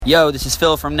Yo, this is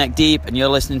Phil from Neck Deep, and you're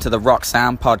listening to the Rock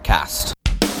Sound Podcast.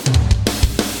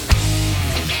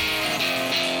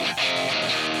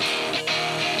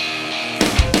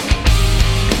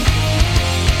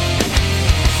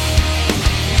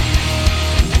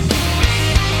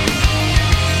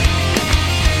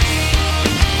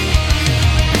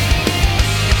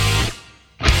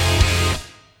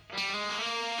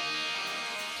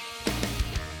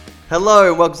 Hello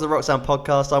and welcome to the Rock Sound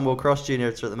Podcast. I'm Will Cross, Junior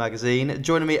Editor at the magazine.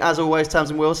 Joining me as always,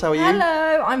 Tamsin Wills. How are you?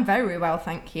 Hello, I'm very well,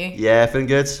 thank you. Yeah, feeling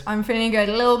good? I'm feeling good.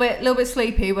 A little bit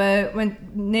sleepy. We're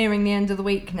nearing the end of the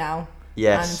week now.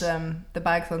 Yes. And the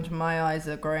bags under my eyes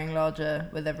are growing larger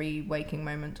with every waking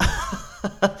moment.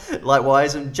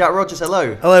 Likewise. And Jack Rogers,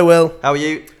 hello. Hello, Will. How are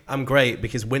you? I'm great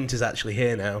because winter's actually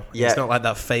here now. Yeah. It's not like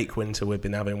that fake winter we've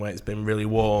been having where it's been really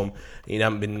warm. You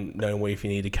haven't been knowing if you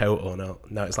need a coat or not.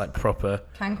 Now it's like proper.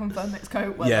 Can confirm it's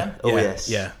coat weather. Yeah. Oh, yes.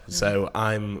 Yeah. So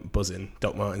I'm buzzing.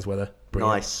 Doc Martens weather.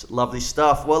 Brilliant. Nice. Lovely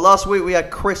stuff. Well, last week we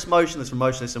had Chris Motionless from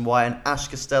Motionless and White and Ash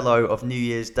Costello of New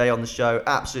Year's Day on the show.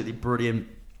 Absolutely brilliant.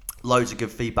 Loads of good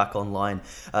feedback online.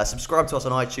 Subscribe to us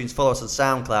on iTunes, follow us on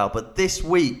SoundCloud. But this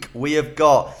week we have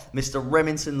got Mr.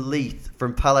 Remington Leith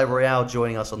from Palais Royale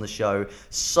joining us on the show.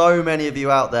 So many of you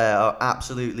out there are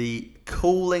absolutely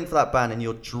calling for that band in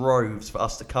your droves for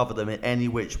us to cover them in any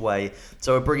which way.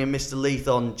 So we're bringing Mr. Leith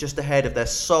on just ahead of their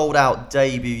sold-out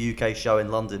debut UK show in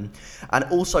London. And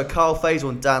also Carl Faisal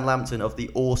and Dan Lambton of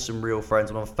the awesome Real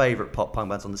Friends, one of my favourite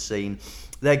pop-punk bands on the scene.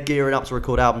 They're gearing up to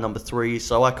record album number 3,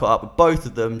 so I caught up with both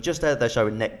of them just ahead of their show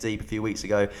in Neck Deep a few weeks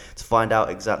ago to find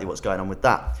out exactly what's going on with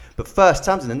that. But first,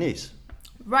 Tamsin, the news.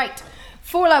 Right.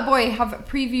 Fall Out Boy have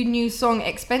previewed new song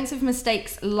Expensive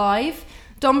Mistakes live.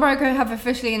 Don Broco have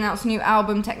officially announced new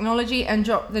album Technology and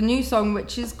dropped the new song,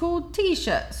 which is called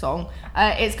T-Shirt Song.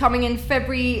 It's coming in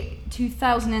February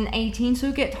 2018,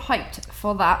 so get hyped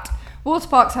for that.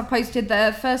 Waterparks have posted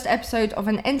their first episode of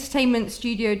an entertainment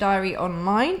studio diary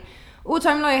online. All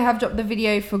Time Low have dropped the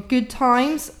video for Good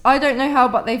Times. I Don't Know How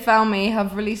But They Found Me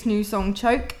have released new song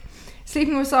Choke.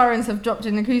 Sleeping with Sirens have dropped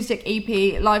an acoustic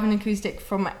EP, live and acoustic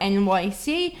from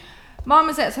NYC.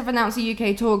 Marmozets have announced a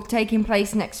UK tour taking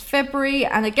place next February,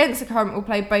 and Against the Current will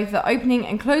play both the opening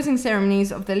and closing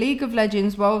ceremonies of the League of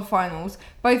Legends World Finals,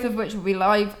 both of which will be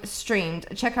live streamed.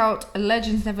 Check out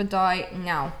Legends Never Die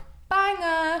now.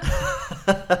 Banger!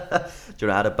 Do you want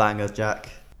to add a banger, Jack?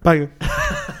 Bang.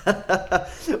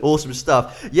 Awesome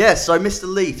stuff. Yes, so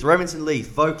Mr. Leith, Remington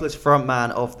Leith, vocalist frontman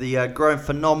of the growing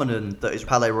phenomenon that is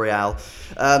Palais Royale.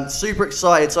 Super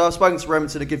excited. So I've spoken to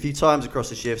Remington a good few times across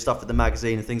this year, stuff with the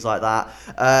magazine and things like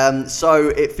that. So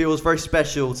it feels very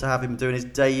special to have him doing his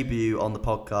debut on the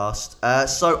podcast.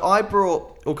 So I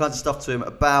brought all kinds of stuff to him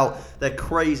about their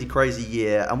crazy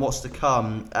year and what's to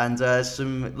come, and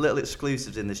some little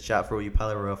exclusives in this chat for all you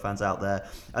Palais Royale fans out there,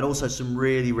 and also some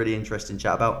really interesting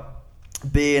chat about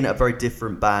being a very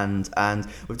different band. And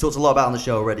we've talked a lot about on the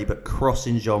show already, but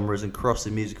crossing genres and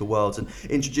crossing musical worlds and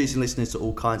introducing listeners to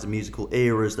all kinds of musical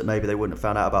eras that maybe they wouldn't have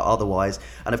found out about otherwise.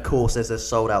 And of course there's their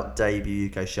sold out debut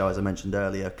UK show, as I mentioned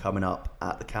earlier, coming up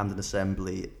at the Camden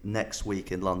Assembly next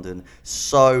week in London.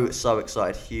 So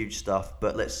excited, huge stuff.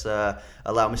 But let's allow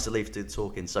Mr. Leith to do the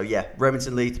talking. So yeah,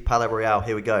 Remington Leith, Palais Royale,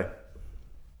 here we go.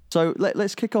 So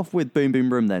let's kick off with Boom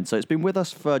Boom Room then. So it's been with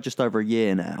us for just over a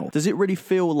year now. Does it really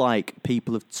feel like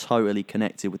people have totally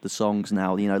connected with the songs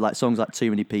now? You know, like songs like Too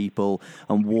Many People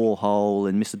and Warhol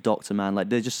and Mr. Doctor Man, like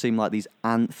they just seem like these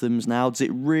anthems now. Does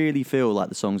it really feel like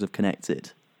the songs have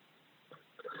connected?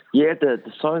 Yeah, the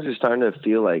songs are starting to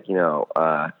feel like, you know,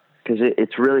 because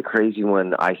it's really crazy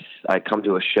when I come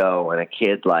to a show and a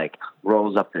kid like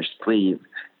rolls up their sleeve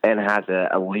and has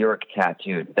a lyric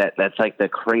tattooed. That's like the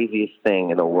craziest thing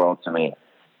in the world to me.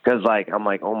 Because like I'm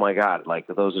like, oh my god, like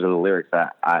those are the lyrics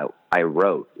that I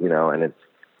wrote, you know, and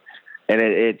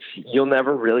it's you'll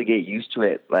never really get used to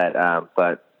it,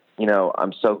 but you know,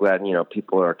 I'm so glad, you know,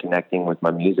 people are connecting with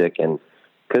my music, and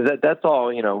because that's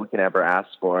all, you know, we can ever ask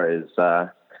for is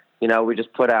you know, we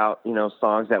just put out, you know,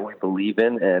 songs that we believe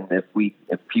in, and if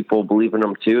people believe in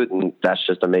them too, then that's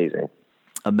just amazing.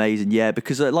 Amazing, yeah,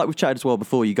 because like we've chatted as well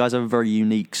before, you guys have a very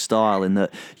unique style in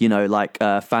that, you know, like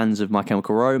fans of My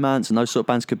Chemical Romance and those sort of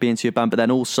bands could be into your band, but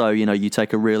then also, you know, you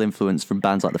take a real influence from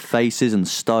bands like The Faces and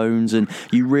Stones, and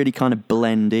you really kind of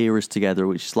blend eras together,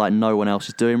 which is like no one else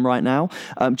is doing right now.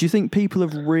 Do you think people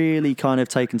have really kind of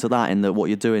taken to that in that what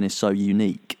you're doing is so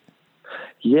unique?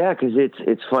 Yeah, because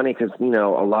it's funny because, you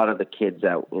know, a lot of the kids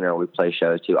that, you know, we play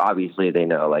shows to, obviously they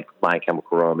know like My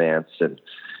Chemical Romance and,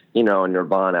 you know,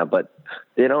 Nirvana, but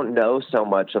they don't know so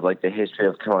much of like the history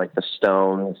of kind of like the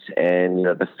Stones and, you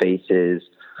know, the Faces,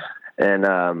 and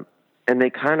they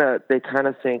kind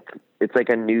of think it's like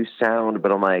a new sound,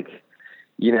 but I'm like,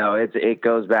 you know, it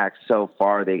goes back so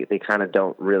far. They kind of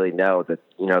don't really know that,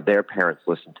 you know, their parents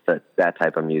listen to that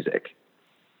type of music,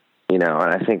 you know,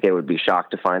 and I think they would be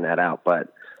shocked to find that out.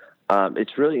 But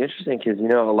it's really interesting because, you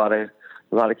know, a lot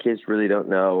of kids really don't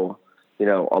know, you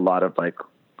know, a lot of like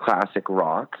classic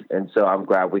rock. And so I'm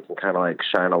glad we can kind of like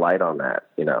shine a light on that,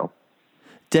 you know.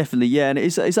 Definitely, yeah. And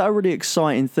is that a really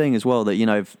exciting thing as well that, you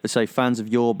know, say fans of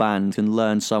your band can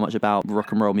learn so much about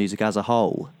rock and roll music as a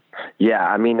whole? Yeah,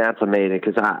 I mean, that's amazing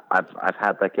because I've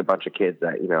had like a bunch of kids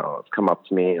that, you know, have come up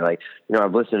to me like, you know,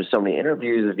 I've listened to so many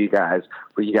interviews of you guys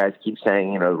where you guys keep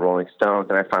saying, you know, the Rolling Stones,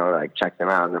 and I finally like checked them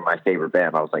out and they're my favorite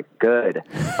band. I was like, good.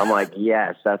 I'm like,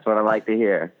 yes, that's what I like to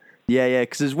hear. Yeah,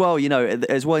 because as well, you know,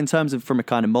 as well in terms of from a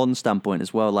kind of modern standpoint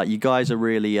as well, like you guys are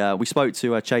really, we spoke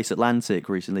to Chase Atlantic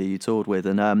recently, you toured with,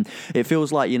 and it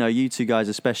feels like, you know, you two guys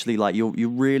especially, like you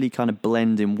really kind of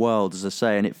blend in worlds, as I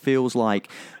say, and it feels like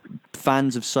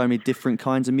fans of so many different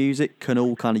kinds of music can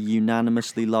all kind of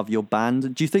unanimously love your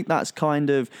band. Do you think that's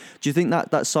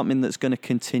that's something that's going to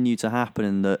continue to happen,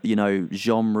 and that, you know,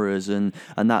 genres and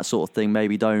that sort of thing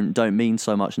maybe don't mean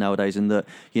so much nowadays, and that,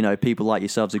 you know, people like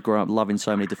yourselves who grow up loving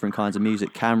so many different kinds of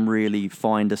music can really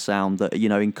find a sound that, you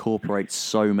know, incorporates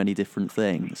so many different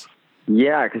things?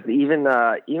 Yeah, because even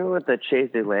with the Chase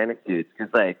Atlantic dudes,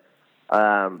 because like,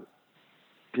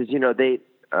 because, you know, they,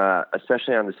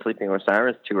 especially on the Sleeping with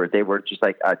Sirens tour, they were just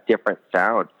like a different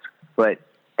sound, but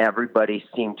everybody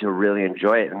seemed to really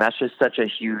enjoy it. And that's just such a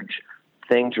huge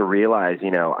thing to realize.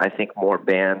 You know, I think more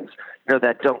bands, you know,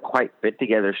 that don't quite fit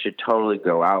together should totally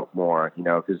go out more, you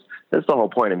know, because that's the whole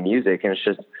point of music, and it's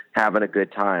just having a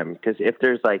good time. Because if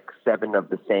there's like 7 of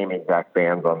the same exact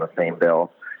bands on the same bill,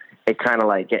 it kind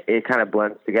of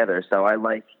blends together. So I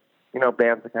like, you know,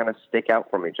 bands that kind of stick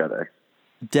out from each other.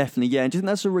 Definitely, yeah. And do you think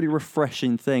that's a really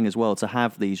refreshing thing as well, to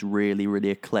have these really,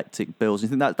 really eclectic bills? Do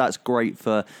you think that's great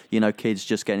for, you know, kids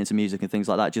just getting into music and things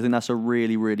like that? Do you think that's a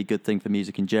really, really good thing for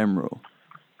music in general?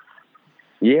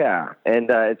 Yeah, and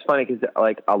it's funny because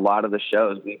like a lot of the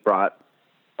shows we brought,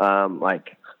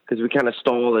 like, because we kind of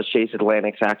stole the Chase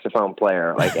Atlantic saxophone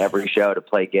player like every show to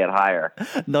play Get Higher.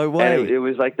 No way. And it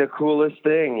was like the coolest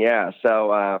thing. Yeah.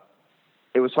 So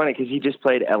it was funny because he just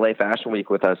played LA Fashion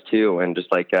Week with us too, and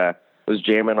just like was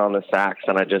jamming on the sax,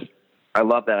 and I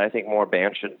love that. I think more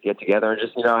bands should get together and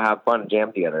just, you know, have fun and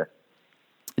jam together.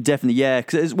 Definitely, yeah.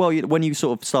 Because as well, when you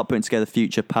sort of start putting together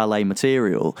future Palais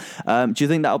material, do you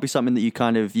think that'll be something that you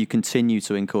continue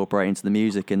to incorporate into the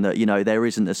music, and that, you know, there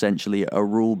isn't essentially a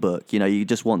rule book? You know, you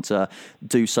just want to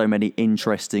do so many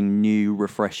interesting, new,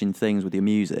 refreshing things with your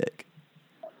music.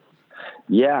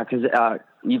 Yeah, because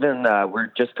even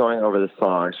we're just going over the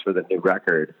songs for the new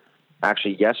record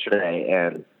actually yesterday,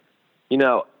 and, you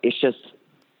know, it's just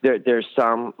there's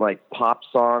some like pop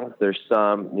songs, there's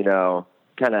some, you know,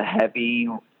 kind of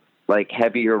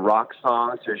heavier rock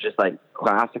songs, there's just like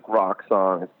classic rock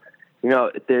songs. You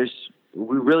know,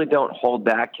 we really don't hold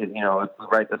back, because, you know, if we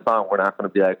write the song, we're not going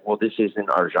to be like, well, this isn't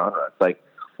our genre. It's like,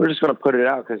 we're just going to put it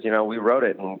out because, you know, we wrote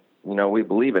it and, you know, we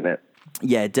believe in it.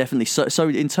 Yeah, definitely. So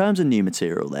in terms of new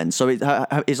material then, so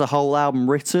is a whole album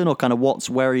written, or kind of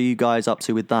where are you guys up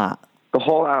to with that? The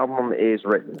whole album is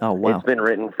written. Oh, wow. It's been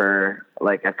written for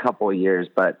like a couple of years,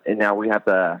 and now we have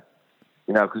to,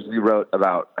 you know, because we wrote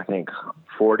about, I think,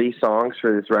 40 songs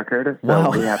for this record. So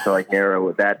wow. We have to like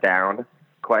narrow that down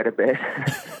quite a bit.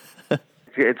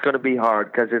 It's going to be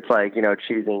hard because it's like, you know,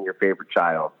 choosing your favorite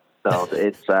child. So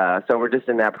it's so we're just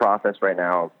in that process right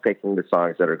now, picking the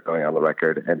songs that are going on the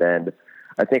record, and then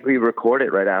I think we record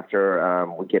it right after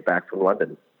we get back from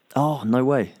London. Oh, no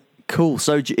way. Cool.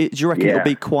 So do you reckon it'll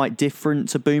be quite different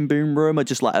to Boom Boom Room, or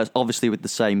just like obviously with the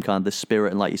same kind of the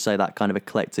spirit and, like you say, that kind of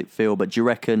eclectic feel? But do you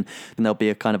reckon there'll be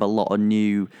a kind of a lot of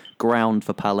new ground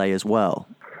for Palais as well?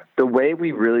 The way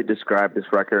we really describe this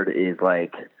record is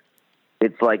like,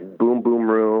 it's like Boom Boom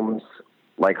Room's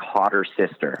like hotter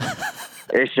sister.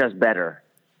 It's just better.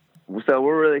 So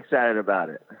we're really excited about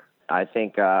it. I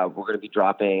think we're going to be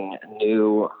dropping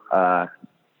a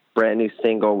brand new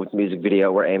single with music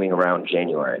video. We're aiming around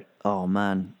January. Oh,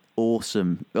 man.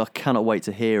 Awesome. I cannot wait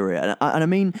to hear it. And I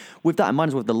mean, with that in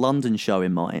mind, with the London show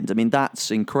in mind, I mean, that's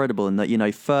incredible in that, you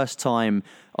know, first time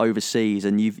overseas,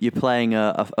 and you're playing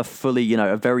a fully, you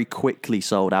know, a very quickly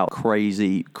sold out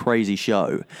crazy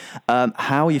show.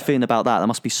 How are you feeling about that? That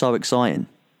must be so exciting.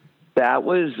 That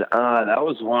was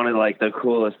one of like the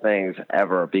coolest things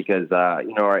ever, because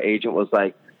you know, our agent was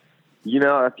like, you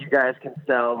know, if you guys can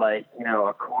sell like, you know,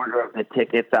 a quarter of the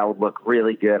tickets, that would look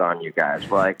really good on you guys.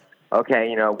 We're like, okay,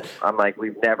 you know, I'm like,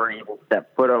 we've never even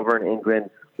stepped foot over in England.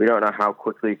 We don't know how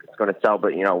quickly it's going to sell,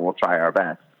 but, you know, we'll try our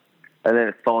best. and then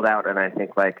it sold out in, I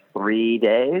think, like 3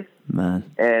 days.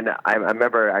 Man. And I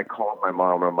remember I called my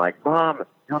mom, and I'm like, Mom,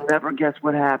 you'll never guess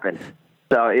what happened.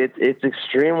 So it's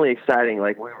extremely exciting.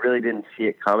 Like, we really didn't see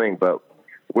it coming, but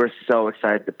we're so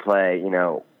excited to play, you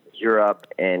know, Europe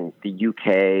and the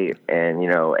UK and, you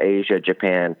know, Asia,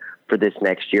 Japan for this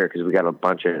next year, because we got a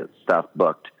bunch of stuff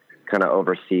booked kind of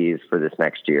overseas for this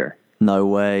next year. No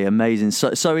way, amazing.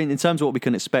 So in terms of what we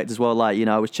can expect as well, like, you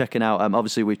know, I was checking out,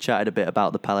 obviously we've chatted a bit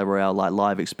about the Palais Royale, like,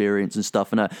 live experience and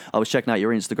stuff, and I was checking out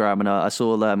your Instagram, and I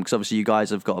saw, because obviously you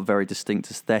guys have got a very distinct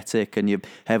aesthetic, and you're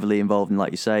heavily involved in, like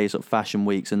you say, sort of fashion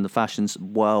weeks and the fashion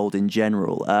world in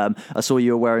general. I saw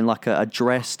you were wearing, like, a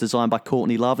dress designed by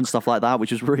Courtney Love and stuff like that,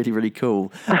 which was really, really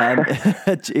cool.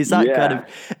 Is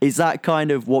that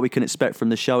kind of what we can expect from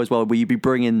the show as well? Will you be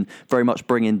very much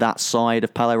bringing that side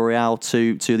of Palais Royale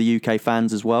to the UK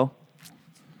fans as well?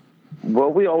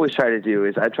 What we always try to do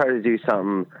is I try to do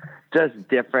something just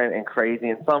different and crazy,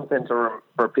 and something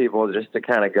for people just to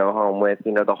kind of go home with.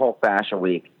 You know, the whole fashion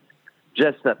week,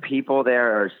 just the people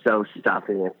there are so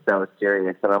stuffy and so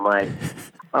serious, and I'm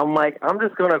like, I'm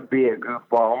just gonna be a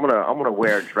goofball. I'm gonna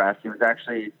wear a dress. It was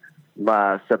actually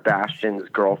Sebastian's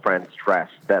girlfriend's dress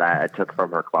that I took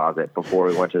from her closet before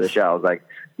we went to the show. I was like,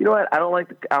 you know what? I don't like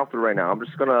the outfit right now. I'm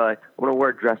gonna wear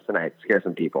a dress tonight, scare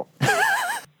some people.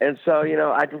 And so, you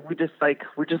know, we just like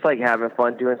having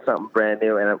fun, doing something brand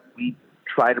new, and we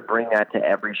try to bring that to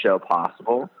every show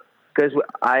possible. Because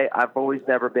I've always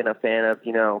never been a fan of,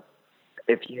 you know,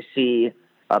 if you see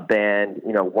a band,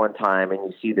 you know, one time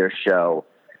and you see their show,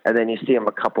 and then you see them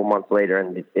a couple months later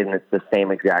and it's the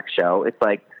same exact show. It's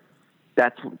like,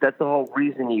 that's the whole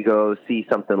reason you go see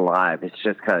something live. It's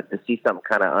just kind of to see something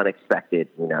kind of unexpected,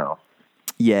 you know.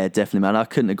 Yeah, definitely, man. I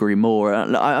couldn't agree more.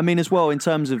 I mean, as well, in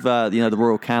terms of you know, the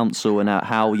Royal Council and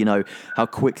how, you know, how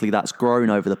quickly that's grown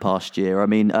over the past year. I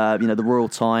mean, you know, the Royal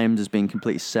Times has been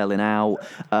completely selling out.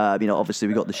 You know, obviously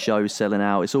we got the show selling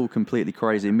out. It's all completely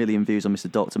crazy. 1 million views on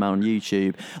Mr. Doctor Man on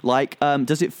YouTube. Like,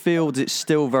 does it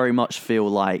still very much feel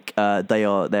like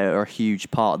they're a huge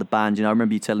part of the band? You know, I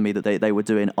remember you telling me that they were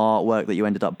doing artwork that you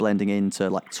ended up blending into,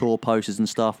 like, tour posters and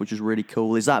stuff, which was really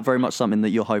cool. Is that very much something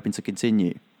that you're hoping to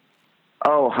continue?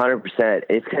 Oh, 100%.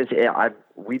 It's because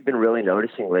we've been really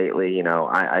noticing lately, you know,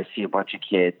 I see a bunch of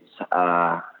kids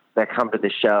that come to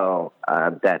the show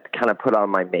that kind of put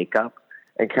on my makeup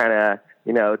and kind of,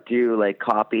 you know, do, like,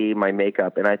 copy my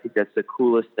makeup. And I think that's the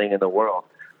coolest thing in the world.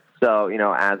 So, you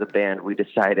know, as a band, we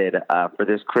decided for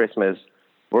this Christmas,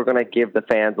 we're going to give the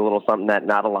fans a little something that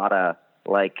not a lot of,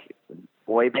 like,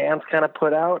 boy bands kind of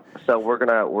put out. So we're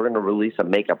gonna release a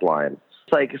makeup line.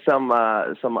 Like some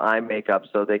eye makeup,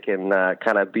 so they can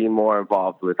kind of be more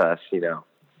involved with us, you know.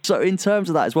 So in terms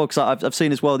of that as well, because I've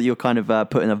seen as well that you're kind of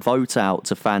putting a vote out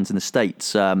to fans in the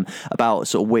States about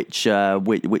sort of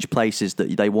which places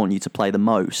that they want you to play the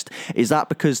most. Is that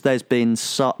because there's been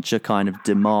such a kind of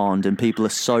demand and people are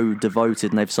so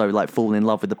devoted and they've so, like, fallen in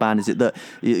love with the band? Is it that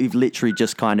you've literally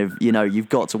just kind of, you know, you've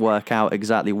got to work out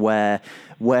exactly where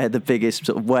the biggest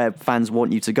sort of where fans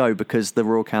want you to go because the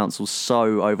Royal Council's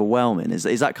so overwhelming?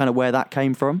 Is that kind of where that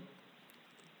came from?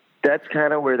 That's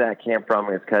kind of where that came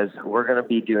from, is because we're going to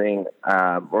be doing,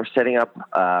 we're setting up,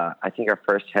 I think, our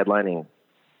first headlining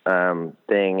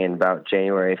thing in about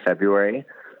January, February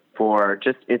for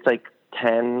just, it's like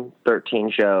 10, 13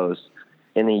 shows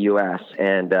in the U.S.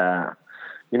 And,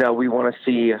 you know, we want to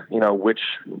see, you know, which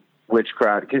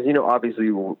crowd, because, you know,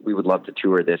 obviously we would love to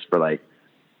tour this for like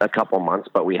a couple months,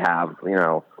 but we have, you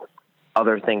know,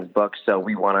 other things booked. So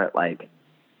we want to, like,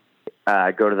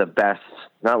 go to the best,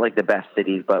 not like the best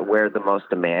cities, but where the most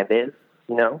demand is,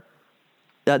 you know?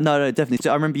 No, definitely.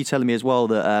 I remember you telling me as well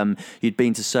that you'd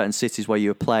been to certain cities where you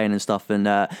were playing and stuff, and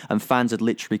fans had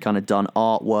literally kind of done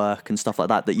artwork and stuff like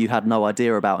that you had no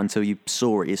idea about until you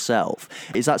saw it yourself.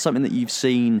 Is that something that you've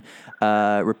seen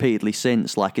repeatedly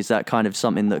since? Like, is that kind of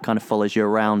something that kind of follows you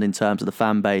around in terms of the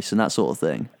fan base and that sort of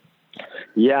thing?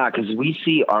 Yeah, because we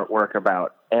see artwork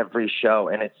about every show,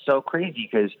 and it's so crazy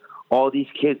because all these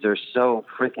kids are so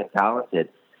freaking talented,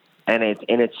 and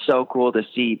it's so cool to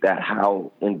see that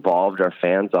how involved our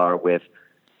fans are with,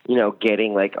 you know,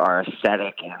 getting, like, our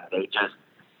aesthetic, and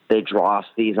they draw us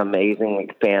these amazing,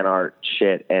 like, fan art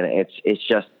shit, and it's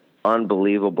just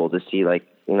unbelievable to see, like,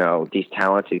 you know, these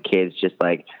talented kids just,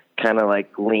 like, kind of,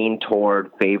 like, lean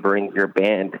toward favoring your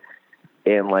band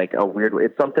in, like, a weird way.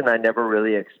 It's something I never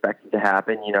really expected to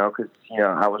happen, you know, because, you know,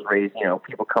 I was raised, you know,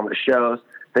 people come to shows,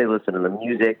 they listen to the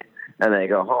music, and they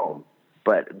go home.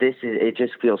 But it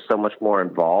just feels so much more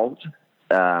involved.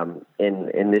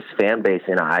 in this fan base,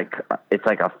 and it's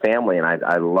like a family, and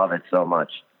I love it so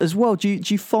much. As well, do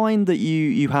you find that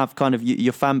you have kind of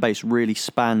your fan base really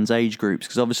spans age groups?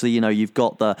 Because obviously, you've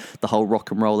got the whole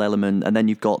rock and roll element, and then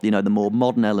you've got the more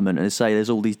modern element, and say there's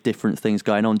all these different things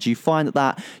going on. Do you find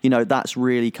that that's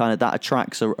really kind of that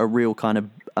attracts a real kind of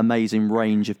amazing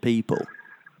range of people?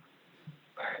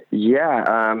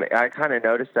 Yeah, I kind of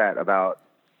noticed that about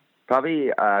probably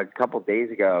a couple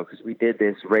days ago, because we did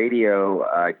this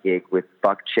radio gig with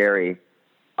Buck Cherry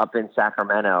up in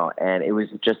Sacramento, and it was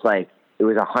just like, it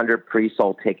was 100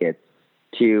 pre-sold tickets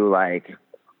to like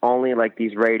only like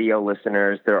these radio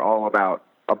listeners. They're all about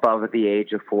above the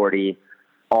age of 40,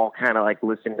 all kind of like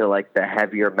listen to like the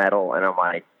heavier metal. And I'm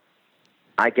like,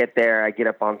 I get there, I get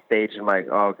up on stage, and I'm like,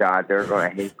 oh God, they're going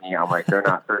to hate me. I'm like, they're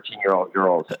not 13-year-old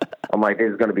girls. I'm like,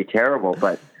 this is going to be terrible.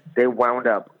 But they wound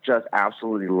up just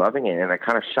absolutely loving it. And it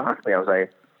kind of shocked me. I was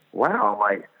like, wow, I'm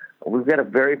like, we've got a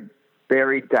very,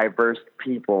 very diverse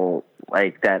people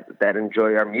like that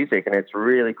enjoy our music, and it's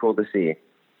really cool to see.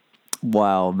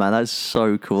 Wow, man, that's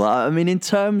so cool. I mean, in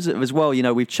terms of as well,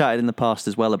 we've chatted in the past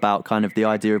as well about kind of the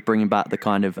idea of bringing back the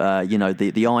kind of,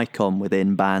 the icon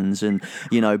within bands, and,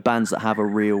 bands that have a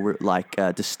real, like,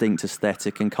 distinct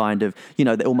aesthetic and kind of,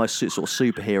 they're almost sort of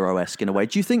superhero-esque in a way.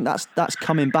 Do you think that's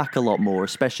coming back a lot more,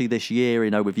 especially this year,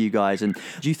 with you guys? And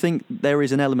do you think there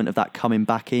is an element of that coming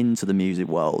back into the music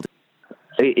world?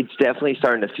 It's definitely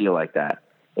starting to feel like that.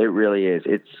 It really is.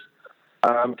 It's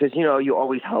because you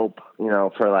always hope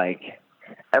for like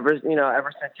ever since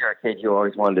you're a kid, you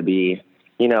always wanted to be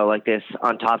like this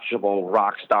untouchable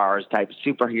rock stars type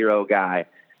superhero guy,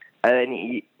 and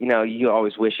then you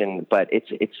always wishing. But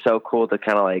it's so cool to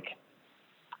kind of like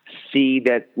see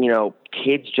that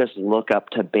kids just look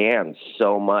up to bands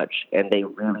so much, and they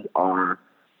really are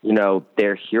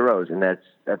they're heroes, and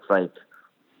that's like.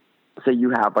 So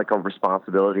you have like a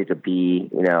responsibility to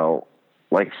be,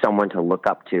 like someone to look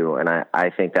up to. And I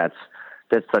think that's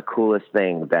the coolest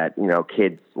thing, that,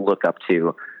 kids look up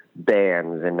to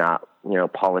bands and not,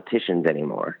 politicians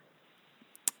anymore.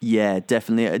 Yeah,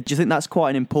 definitely. Do you think that's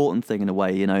quite an important thing in a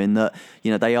way, in that,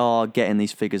 they are getting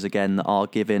these figures again that are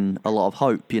giving a lot of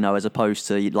hope, as opposed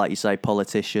to, like you say,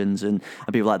 politicians and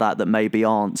people like that maybe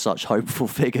aren't such hopeful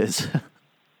figures?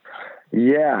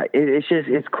 Yeah,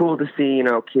 it's cool to see,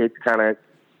 kids kind of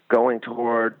going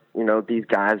toward, these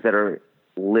guys that are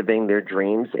living their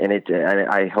dreams, and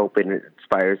I hope it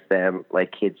inspires them,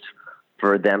 like kids,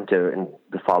 for them to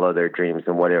follow their dreams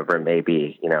and whatever it may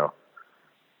be,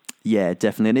 Yeah,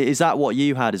 definitely. And is that what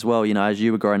you had as well, as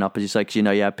you were growing up, as you say, because, you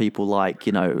had people like,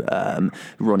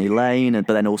 Ronnie Lane,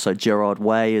 but then also Gerard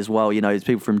Way as well, it's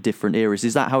people from different eras.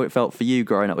 Is that how it felt for you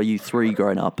growing up? Were you three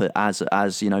growing up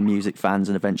as music fans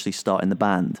and eventually starting the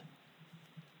band?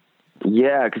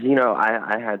 Yeah, because,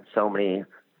 I had so many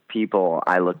people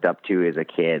I looked up to as a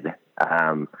kid.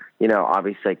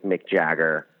 Obviously like Mick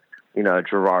Jagger,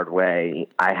 Gerard Way.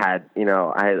 I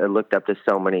looked up to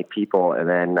so many people, and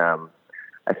then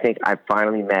I think I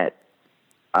finally met,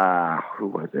 who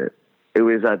was it? It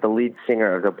was the lead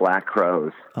singer of the Black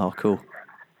Crowes. Oh, cool.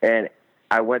 And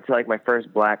I went to like my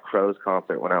first Black Crowes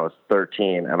concert when I was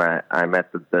 13, and I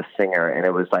met the singer, and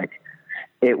it was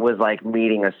like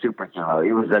meeting a superhero.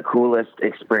 It was the coolest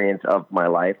experience of my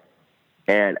life.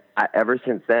 And ever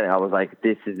since then, I was like,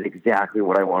 this is exactly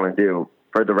what I want to do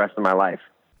for the rest of my life.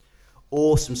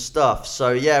 Awesome stuff.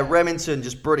 So yeah, Remington,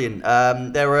 just brilliant.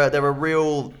 They're a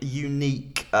real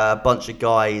unique bunch of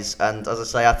guys, and as I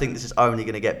say, I think this is only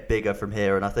going to get bigger from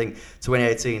here. And I think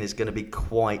 2018 is going to be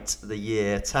quite the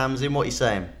year. Tamsin, what are you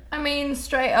saying? I mean,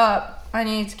 straight up, I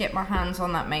need to get my hands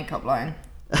on that makeup line.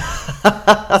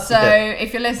 So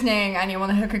if you're listening and you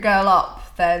want to hook a girl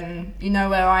up, then you know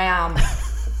where I am.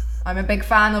 I'm a big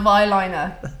fan of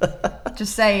eyeliner.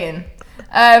 Just saying.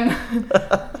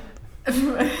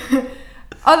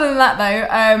 Other than that,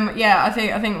 though, yeah, I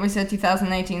think we said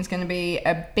 2018 is going to be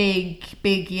a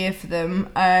big year for them.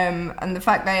 And the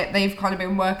fact that they've kind of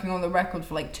been working on the record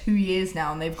for like 2 years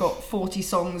now, and they've got 40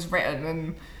 songs written,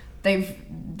 and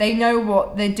they know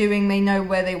what they're doing, they know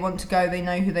where they want to go, they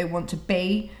know who they want to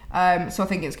be. So I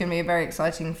think it's going to be a very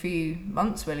exciting few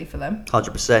months, really, for them.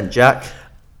 100%, Jack.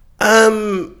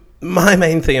 My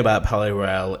main thing about Palais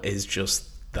Royale is just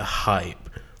the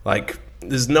hype. Like,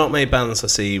 there's not many bands I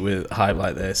see with hype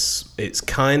like this. It's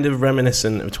kind of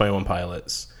reminiscent of 21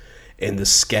 Pilots in the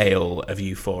scale of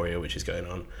euphoria which is going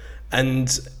on.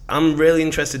 And I'm really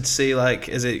interested to see, like,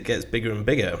 as it gets bigger and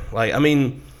bigger. Like, I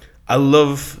mean, I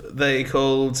love they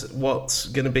called what's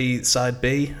going to be side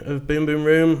B of Boom Boom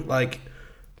Room. Like,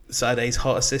 Side A's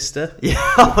Hotter Sister.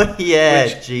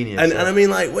 Yeah, genius. And I mean,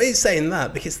 like, we're saying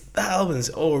that because that album's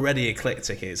already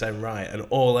eclectic in its own right and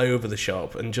all over the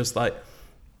shop and just like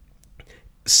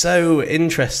so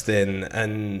interesting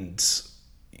and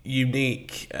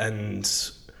unique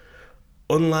and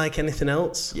unlike anything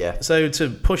else. Yeah. So to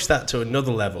push that to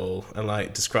another level and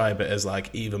like describe it as like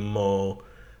even more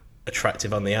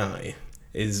attractive on the eye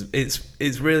is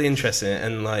it's really interesting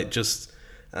and like just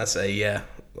I say yeah,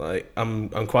 like I'm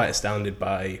quite astounded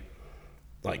by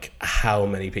like how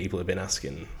many people have been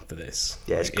asking for this.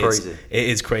 Yeah, it's Like, crazy. It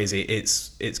is crazy.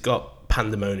 It's got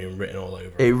pandemonium written all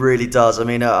over It really does. I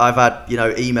mean, I've had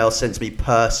emails sent to me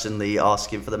personally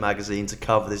asking for the magazine to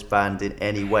cover this band in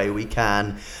any way we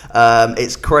can.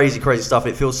 It's crazy stuff.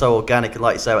 It feels so organic, and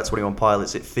like you say about 21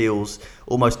 Pilots, it feels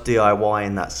almost DIY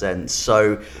in that sense.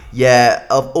 So yeah,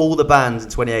 of all the bands in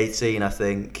 2018, I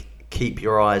think keep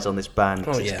your eyes on this band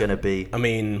because it's going to be. I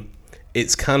mean,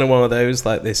 it's kind of one of those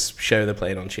like this show they're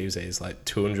playing on Tuesday is like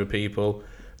 200 people.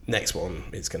 Next one,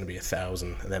 it's going to be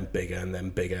 1,000, and then bigger, and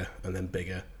then bigger, and then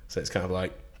bigger. So it's kind of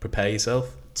like prepare yourself.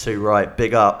 Too right,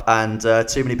 big up, and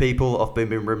Too Many People off Boom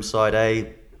Boom Room Side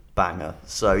A, banger.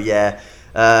 So yeah,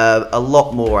 a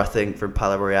lot more I think from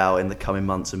Palais Royale in the coming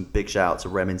months, and big shout out to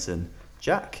Remington.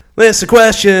 Jack, List of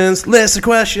questions. Gets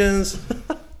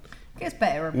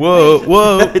better. every week.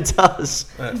 Whoa. it does.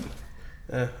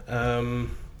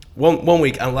 1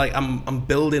 week, I'm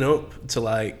building up to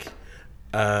like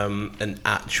an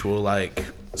actual like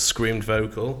screamed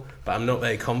vocal, but I'm not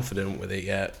very confident with it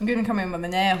yet. I'm gonna come in with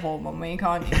an air horn 1 week,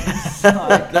 aren't you? It's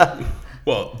like,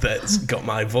 What? That's got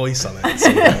my voice on it.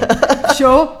 Somehow.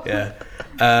 sure. Yeah.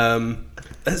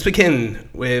 Let's begin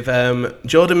with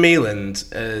Jordan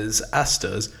Mealand has asked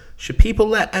us, should people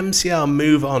let MCR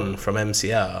move on from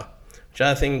MCR? Which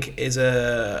I think is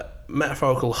a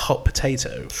metaphorical hot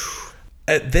potato.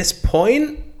 At this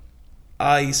point,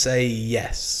 I say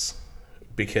yes.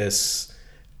 Because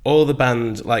all the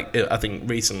band, like, I think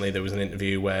recently there was an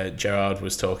interview where Gerard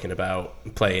was talking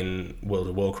about playing World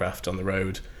of Warcraft on the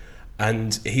road,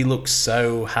 and he looks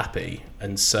so happy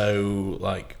and so,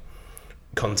 like,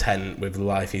 content with the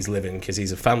life he's living because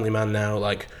he's a family man now.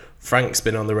 Like, Frank's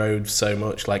been on the road so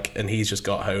much, like, and he's just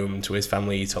got home to his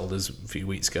family. He told us a few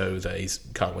weeks ago that he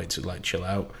can't wait to, like, chill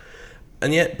out.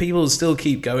 And yet people still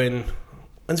keep going,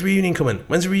 when's the reunion coming?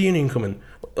 When's the reunion coming?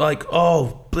 Like,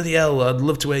 oh, bloody hell, I'd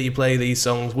love to hear you play these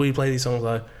songs. Will you play these songs?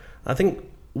 Like, I think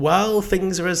while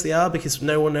things are as they are, because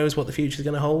no one knows what the future's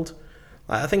going to hold,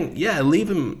 I think, yeah, leave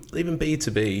them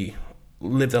be,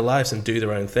 live their lives and do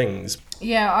their own things.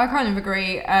 Yeah, I kind of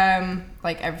agree.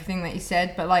 Like everything that you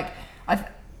said, but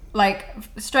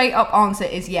straight up answer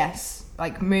is yes.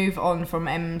 Like, move on from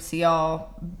MCR,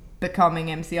 becoming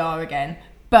MCR again,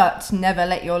 but never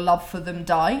let your love for them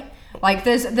die. Like,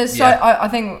 there's so I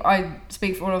think I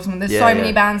speak for all of them. There's so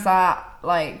many bands that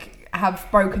like have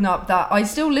broken up that I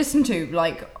still listen to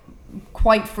like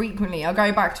quite frequently. I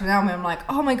go back to an album and I'm like,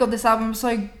 oh my god, this album's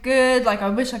so good. Like, I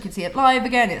wish I could see it live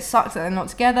again. It sucks that they're not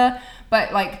together.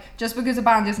 But like, just because a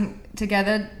band isn't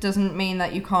together doesn't mean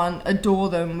that you can't adore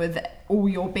them with all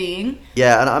your being.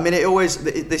 Yeah, and I mean,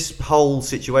 this whole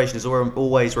situation has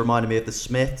always reminded me of the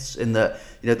Smiths in that,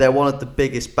 they're one of the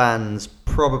biggest bands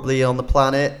probably on the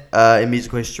planet in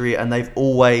musical history, and they've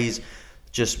always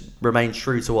just remained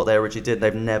true to what they originally did.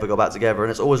 They've never got back together, and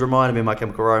it's always reminded me of My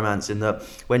Chemical Romance in that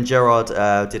when Gerard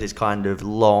did his kind of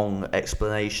long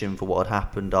explanation for what had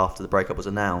happened after the breakup was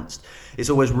announced, it's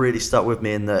always really stuck with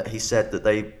me in that he said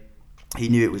that he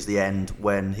knew it was the end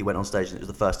when he went on stage, and it was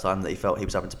the first time that he felt he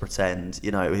was having to pretend.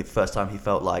 The first time he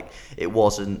felt like it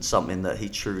wasn't something that he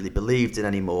truly believed in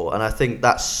anymore. And I think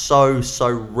that's so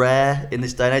rare in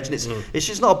this day and age. And it's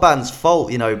just not a band's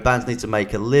fault. Bands need to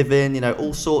make a living.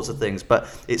 All sorts of things. But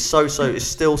it's it's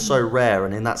still so rare,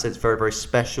 and in that sense, very, very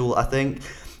special, I think.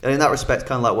 And in that respect,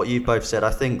 kind of like what you've both said,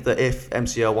 I think that if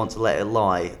MCR want to let it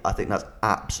lie, I think that's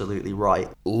absolutely right.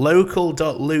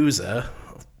 Local.loser.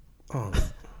 Oh.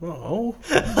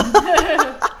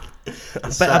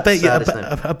 I bet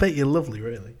you're lovely,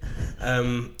 really.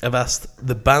 I've asked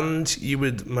the band you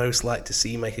would most like to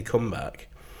see make a comeback,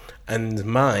 and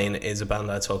mine is a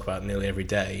band I talk about nearly every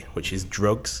day, which is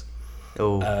Drugs.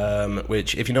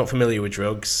 Which, if you're not familiar with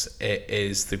Drugs, it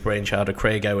is the brainchild of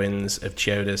Craig Owens of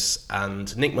Chiodos,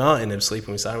 and Nick Martin of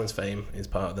Sleeping with Sirens fame is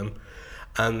part of them.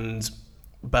 And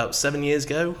about 7 years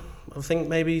ago, I think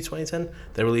maybe 2010,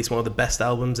 they released one of the best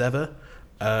albums ever.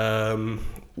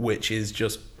 Which is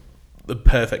just the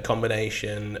perfect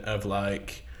combination of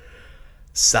like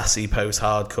sassy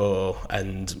post-hardcore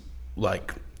and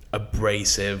like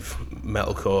abrasive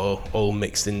metalcore all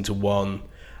mixed into one.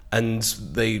 and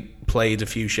they played a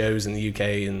few shows in the UK,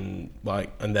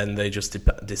 and then they just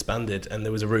disbanded. And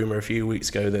there was a rumor a few weeks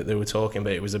ago that they were talking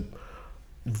about it was a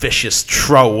vicious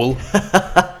troll.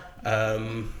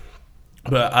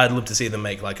 But I'd love to see them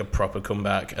make like a proper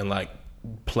comeback and like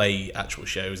play actual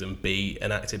shows and be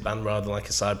an active band rather than like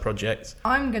a side project.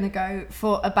 I'm gonna go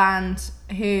for a band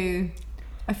who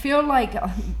I feel like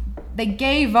they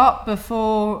gave up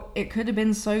before it could have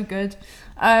been so good.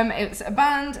 It's a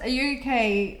band, a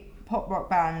UK pop rock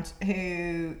band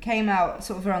who came out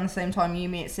sort of around the same time You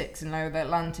Me at Six and Lower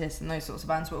Atlantis and those sorts of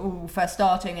bands were all first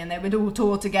starting, and they would all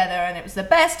tour together, and it was the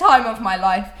best time of my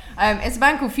life. It's a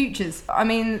band called Futures. I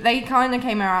mean, they kind of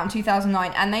came out in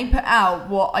 2009, and they put out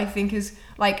what I think is,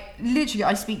 like, literally,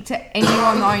 I speak to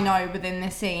anyone I know within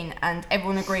this scene, and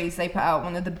everyone agrees they put out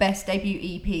one of the best debut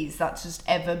EPs that's just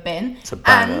ever been. It's a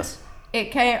banger. And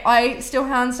it came. I still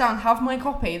hands down have my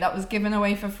copy that was given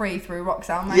away for free through Rock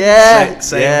Sound magazine. Yeah,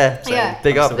 Same. Yeah.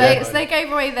 Big up. So they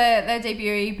gave away their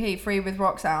debut EP free with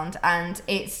Rock Sound, and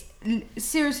it's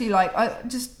seriously like,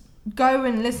 just go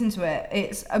and listen to it.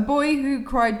 It's A Boy Who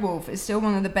Cried Wolf is still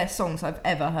one of the best songs I've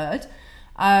ever heard.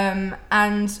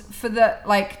 And for the,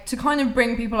 like, to kind of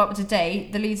bring people up to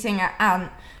date, the lead singer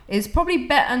Ant is probably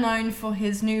better known for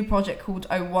his new project called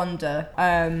Oh Wonder.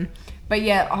 But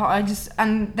yeah,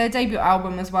 and their debut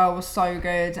album as well was so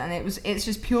good, and it's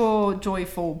just pure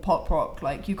joyful pop rock.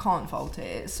 Like, you can't fault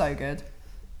it. It's so good.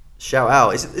 Shout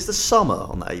out. Is the Summer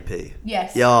on that EP?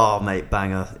 Yes. Yeah, oh, mate,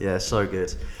 banger. Yeah, so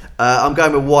good. I'm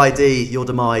going with YD, Your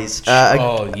Demise.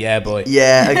 Oh, yeah, boy.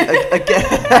 Yeah, again,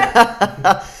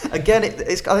 I think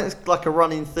it's like a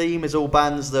running theme, is all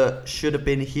bands that should have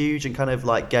been huge and kind of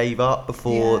like gave up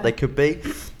before they could be.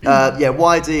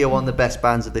 YD are one of the best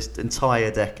bands of this entire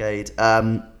decade.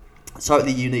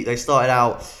 Totally unique. They started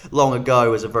out long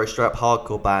ago as a very straight up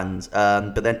hardcore band,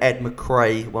 but then Ed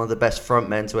McRae, one of the best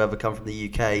frontmen to ever come from the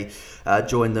UK,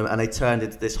 joined them, and they turned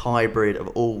into this hybrid of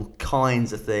all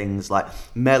kinds of things, like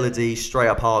melody, straight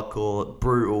up hardcore,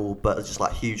 brutal, but just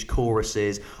like huge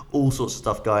choruses, all sorts of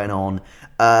stuff going on.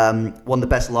 One of the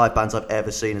best live bands I've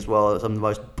ever seen as well. Some of the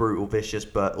most brutal, vicious,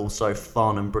 but also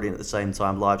fun and brilliant at the same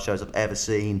time live shows I've ever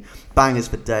seen. Bangers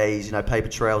for days, you know, Paper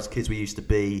Trails, Kids We Used to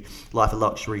Be, Life of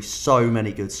Luxury, so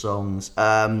many good songs.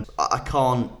 I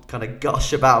can't kind of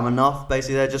gush about them enough.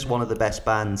 Basically, they're just one of the best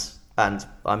bands, and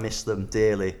I miss them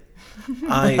dearly.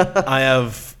 I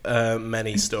have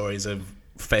many stories of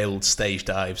failed stage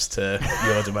dives to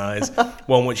Your Demise.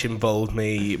 One which involved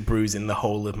me bruising the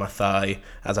whole of my thigh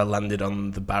as I landed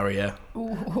on the barrier,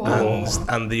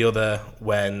 and the other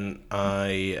when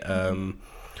I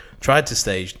tried to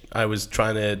stage. I was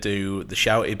trying to do the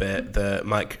shouty bit that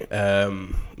Mike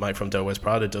from Del West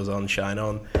Prada does on Shine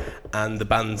On, and the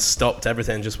band stopped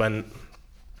everything and just went,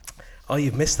 "Oh,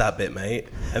 you've missed that bit, mate."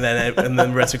 And then the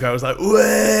rest of the crowd was like,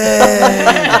 "Way!"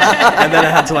 And then I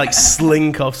had to like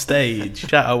slink off stage.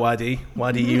 Shout out YD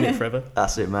Unit forever.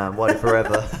 That's it, man. YD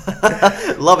forever.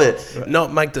 Love it.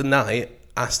 Not Magda Knight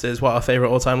asked us what our favourite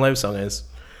all-time low song is,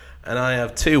 and I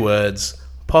have 2 words: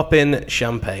 Poppin'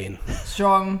 Champagne.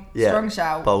 Strong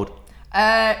shout. Bold.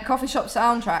 Coffee Shop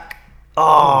Soundtrack.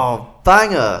 Oh,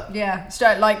 banger. Yeah,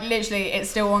 straight, like, literally, it's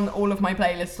still on all of my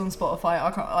playlists on Spotify.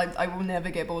 I will never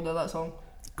get bored of that song.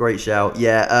 Great shout.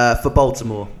 Yeah, for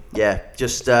Baltimore. Yeah,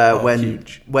 just when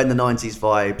the 90s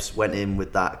vibes went in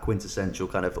with that quintessential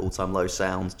kind of all-time low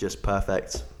sound, just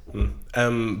perfect.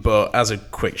 But as a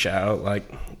quick shout out, like,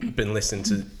 been listening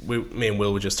to, me and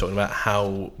Will were just talking about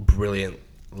how brilliant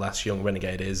Last Young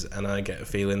Renegade is, and I get a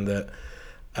feeling that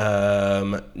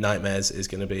Nightmares is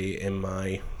going to be in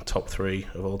my top 3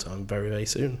 of all time very, very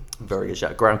soon. Very good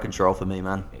shout. Ground Control for me,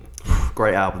 man.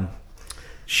 Great album.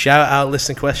 Shout out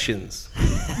listener questions.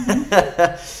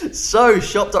 So,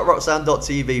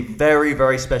 shop.rocksound.tv, very,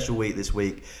 very special week this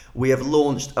week. We have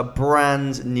launched a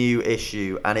brand new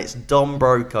issue, and it's Don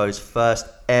Broco's first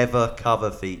ever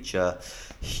cover feature.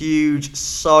 Huge,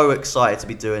 so excited to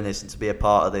be doing this and to be a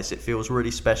part of this. It feels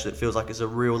really special. It feels like it's a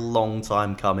real long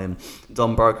time coming.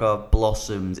 Don Broco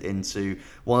blossomed into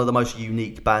one of the most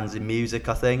unique bands in music,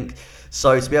 I think.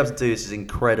 So to be able to do this is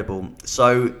incredible.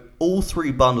 So all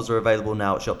 3 bundles are available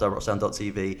now at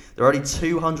shop.rocksound.tv. There are only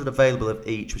 200 available of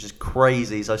each, which is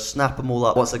crazy. So snap them all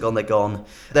up. Once they're gone, they're gone.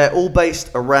 They're all based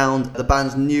around the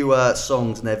band's newer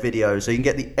songs and their videos. So you can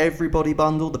get the Everybody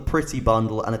bundle, the Pretty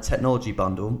bundle, and a Technology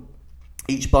bundle.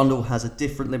 Each bundle has a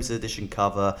different limited edition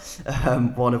cover,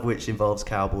 one of which involves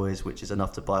cowboys, which is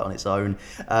enough to buy on its own.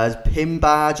 A pin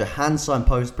badge, a hand signed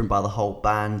poster print by the whole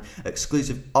band,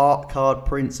 exclusive art card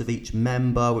prints of each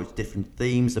member with different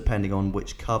themes depending on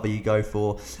which cover you go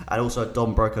for, and also a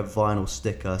Don Broco vinyl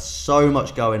sticker. So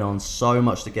much going on, so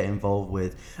much to get involved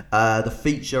with. The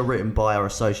feature written by our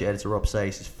associate editor Rob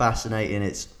Sayce is fascinating.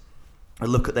 It's a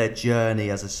look at their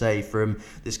journey, as I say, from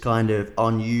this kind of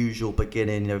unusual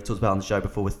beginning, we've talked about on the show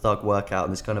before with Thug Workout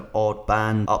and this kind of odd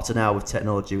band, up to now with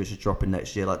Technology, which is dropping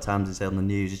next year, like Tamsin said on the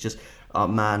news. It's just,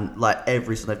 man, like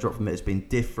every song they've dropped from it has been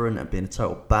different and been a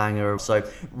total banger. So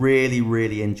really,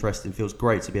 really interesting. Feels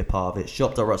great to be a part of it.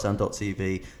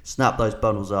 Shop.rocksound.tv, snap those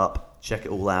bundles up. Check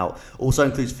it all out. Also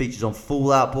includes features on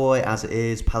Fall Out Boy, As It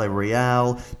Is, Palais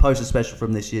Royale, poster special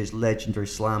from this year's legendary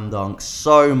Slam Dunk,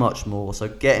 so much more. So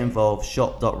get involved,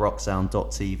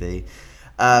 shop.rocksound.tv.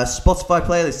 Spotify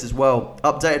playlist as well.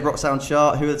 Updated Rock Sound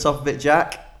chart. Who at the top of it,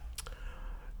 Jack?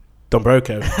 Don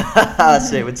Broco.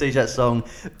 That's it, with T-shirt song.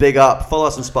 Big up. Follow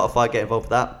us on Spotify, get involved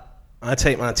with that. I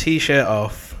take my T-shirt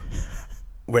off,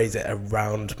 raise it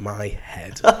around my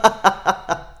head.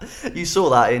 You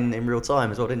saw that in real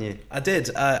time as well, didn't you? I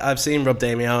did. I've seen Rob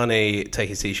Damiani take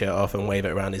his T-shirt off and wave it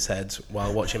around his head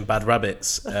while watching Bad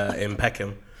Rabbits in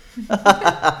Peckham.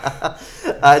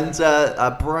 And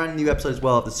a brand new episode as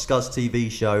well of the Scuzz TV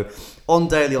show on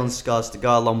Daily on Scuzz to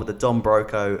go along with the Don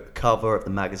Broco cover of the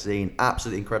magazine.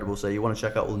 Absolutely incredible. So you want to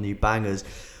check out all the new bangers,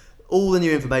 all the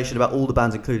new information about all the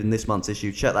bands included in this month's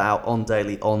issue. Check that out on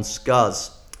Daily on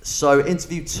Scuzz. So,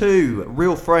 interview 2,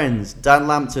 real friends, Dan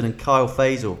Lambton and Kyle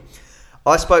Faisal.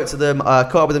 I spoke to them,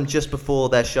 caught up with them just before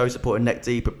their show supporting Neck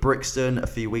Deep at Brixton a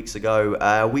few weeks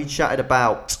ago. We chatted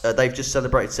about, they've just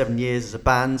celebrated 7 years as a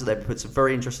band. They've put some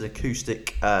very interesting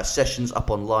acoustic sessions up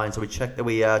online, so we chatted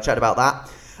about that.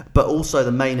 But also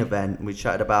the main event, we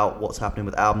chatted about what's happening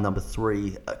with album number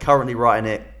 3, currently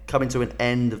writing it, coming to an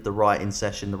end of the writing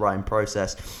session, the writing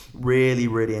process. Really,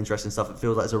 really interesting stuff. It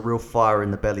feels like there's a real fire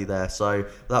in the belly there. So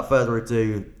without further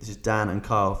ado, this is Dan and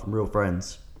Kyle from Real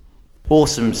Friends.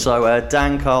 Awesome. So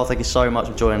Dan, Kyle, thank you so much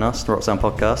for joining us, the Rock Sound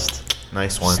Podcast.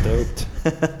 Nice one. Stoked.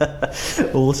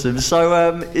 Awesome.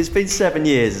 So it's been 7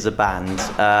 years as a band.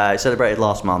 It celebrated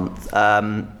last month.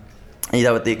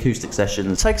 With the acoustic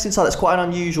session, take us inside. That's quite an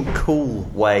unusual, cool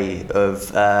way of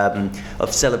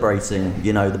celebrating,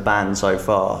 the band so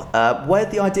far. Where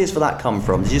did the ideas for that come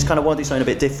from? Did you just kind of want to do something a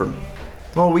bit different?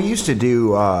 Well, we used to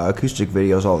do acoustic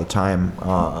videos all the time,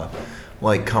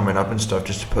 like coming up and stuff,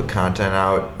 just to put content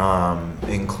out,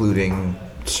 including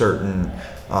certain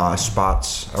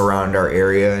spots around our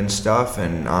area and stuff,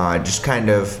 and just kind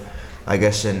of, I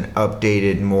guess, an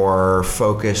updated, more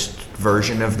focused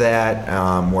version of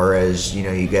that, whereas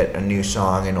you get a new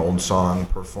song, an old song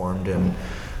performed in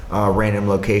a random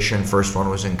location. First one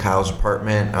was in Kyle's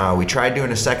apartment. We tried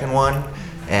doing a second one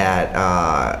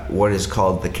at what is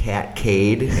called the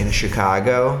Catcade in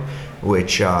Chicago,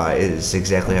 which is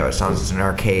exactly how it sounds. It's an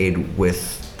arcade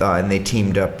with, and they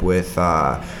teamed up with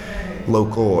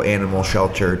local animal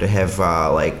shelter to have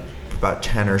about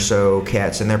 10 or so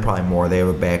cats, and they're probably more. They have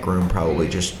a back room, probably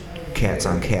just cats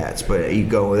on cats, but you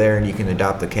go there and you can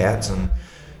adopt the cats. And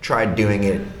tried doing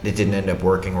it, it didn't end up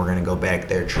working. We're gonna go back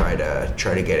there, try to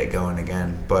get it going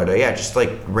again. But just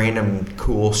like random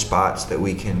cool spots that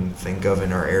we can think of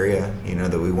in our area,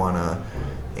 that we want to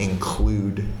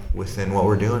include within what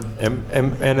we're doing.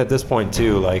 And at this point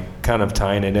too, like kind of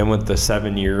tying it in with the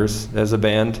 7 years as a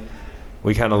band,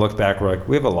 we kind of look back, we're like,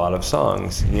 we have a lot of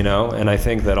songs, and I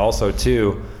think that also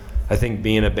too, I think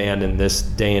being a band in this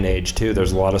day and age too,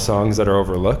 there's a lot of songs that are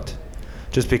overlooked,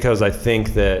 just because I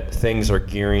think that things are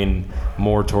gearing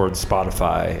more towards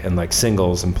Spotify and like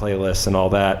singles and playlists and all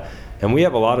that, and we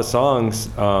have a lot of songs,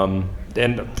 and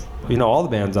all the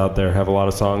bands out there have a lot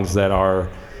of songs that are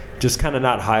just kind of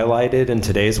not highlighted in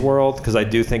today's world, because I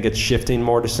do think it's shifting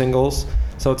more to singles,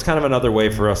 so it's kind of another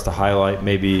way for us to highlight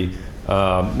maybe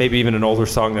even an older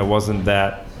song that wasn't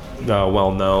that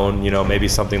well known, maybe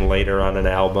something later on an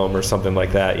album or something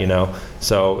like that,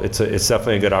 So it's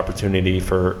definitely a good opportunity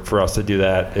for us to do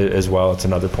that as well. It's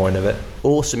another point of it.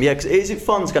 Awesome, yeah. 'Cause is it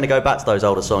fun to kind of go back to those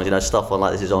older songs, stuff on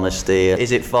like This Is Honesty?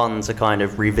 Is it fun to kind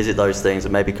of revisit those things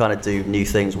and maybe kind of do new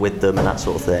things with them and that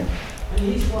sort of thing?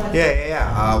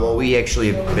 Yeah. Well, we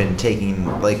actually have been taking,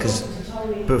 because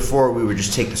before we would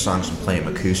just take the songs and play them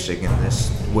acoustic, and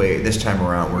this time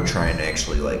around we're trying to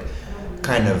actually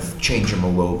kind of change them a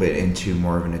little bit into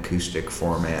more of an acoustic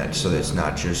format, so that it's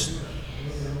not just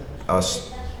us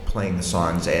playing the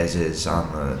songs as is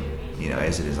on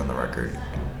the record.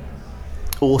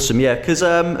 Awesome, yeah. Because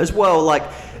as well,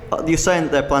 you're saying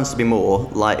there are plans to be more.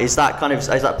 Like, is that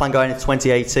plan going into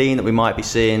 2018 that we might be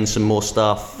seeing some more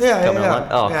stuff coming online?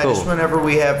 Oh, yeah, cool. just whenever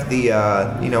we have the,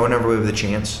 whenever we have the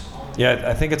chance. Yeah,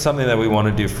 I think it's something that we want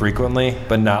to do frequently,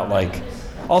 but not like,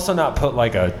 also not put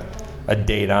like a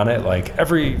date on it, like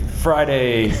every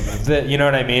Friday, you know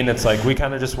what I mean? It's like we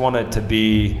kind of just want it to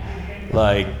be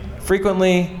like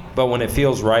frequently, but when it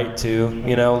feels right too,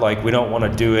 like we don't want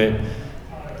to do it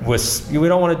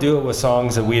with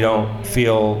songs that we don't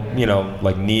feel,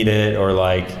 like need it, or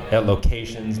like at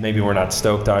locations maybe we're not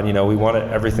stoked on, we want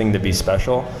everything to be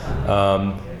special.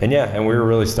 And we were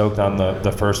really stoked on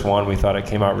the first one. We thought it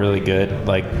came out really good.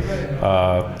 Like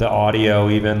the audio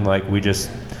even, like we just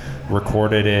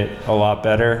recorded it a lot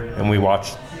better, and we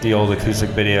watched the old acoustic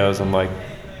videos. I'm like,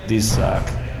 these suck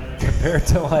compared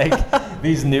to like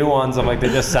these new ones. I'm like, they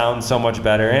just sound so much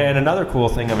better. And another cool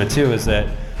thing of it too is that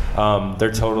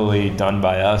they're totally done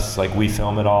by us. Like we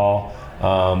film it all.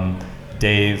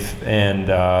 Dave and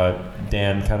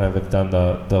Dan kind of have done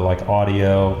the like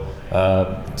audio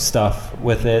stuff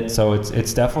with it, so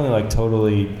it's definitely like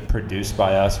totally produced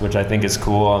by us, which I think is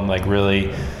cool, and like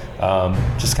really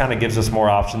just kind of gives us more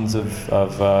options of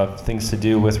things to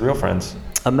do with Real Friends.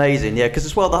 Amazing, yeah, because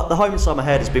as well, the Home and Summer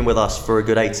Head has been with us for a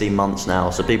good 18 months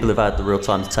now, so people have had the real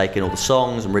time to take in all the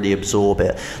songs and really absorb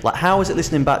it. Like, how is it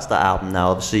listening back to that album now?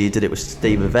 Obviously, you did it with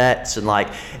Steve Yvette's, and like,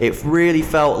 it really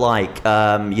felt like,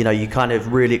 you kind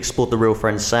of really explored the Real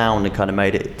Friends sound and kind of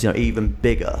made it, even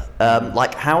bigger.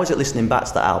 Like, how is it listening back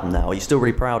to that album now? Are you still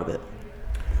really proud of it?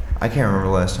 I can't remember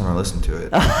the last time I listened to it.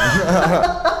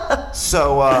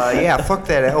 So, fuck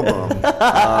that album.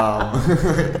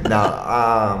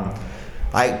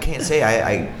 I can't say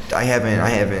I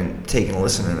haven't taken a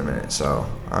listen in a minute, so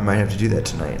I might have to do that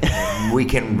tonight. We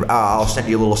can. I'll send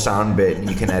you a little sound bit, and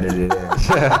you can edit it in.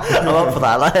 I'm up for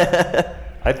that.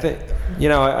 I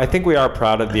think we are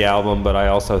proud of the album, but I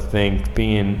also think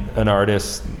being an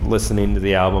artist listening to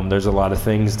the album, there's a lot of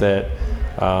things that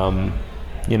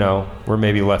were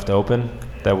maybe left open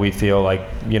that we feel like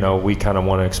we kind of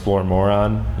want to explore more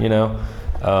on.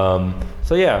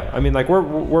 So yeah, I mean, like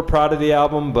we're proud of the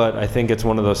album, but I think it's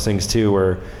one of those things too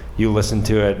where you listen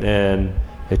to it and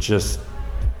it's just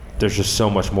there's just so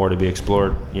much more to be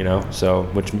explored, So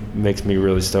which makes me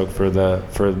really stoked for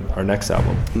our next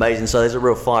album. Amazing. So there's a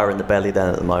real fire in the belly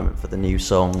then at the moment for the new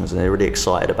songs, and they're really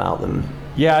excited about them.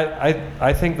 Yeah,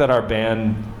 I think that our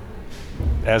band,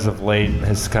 as of late,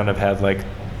 has kind of had like,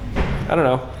 I don't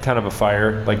know, kind of a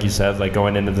fire, like you said, like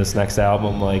going into this next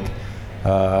album, like.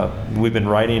 We've been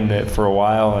writing it for a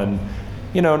while, and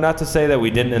not to say that we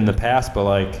didn't in the past, but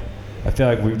like I feel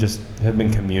like we just have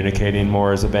been communicating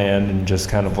more as a band, and just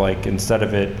kind of like, instead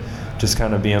of it just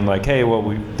kind of being like, hey,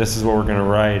 this is what we're gonna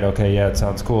write, okay, yeah, it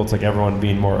sounds cool. It's like everyone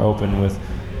being more open with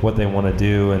what they want to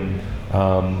do, and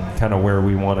kind of where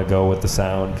we want to go with the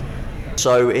sound.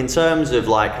 So in terms of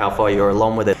like how far you're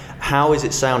along with it, how is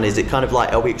it sounding? Is it kind of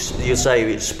like, you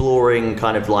say exploring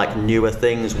kind of like newer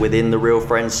things within the Real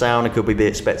Friends sound? And could we be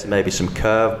expecting maybe some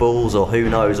curveballs, or who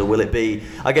knows? Or will it be,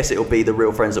 I guess it will be the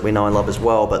Real Friends that we know and love as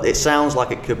well, but it sounds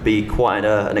like it could be quite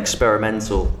an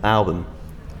experimental album.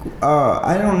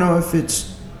 I don't know if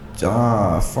it's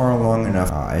far along enough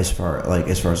as far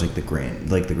as like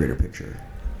the greater picture.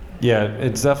 Yeah,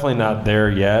 it's definitely not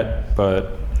there yet,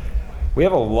 but we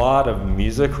have a lot of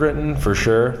music written for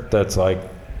sure. That's like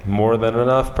more than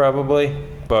enough probably,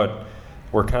 but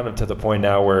we're kind of to the point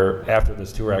now where after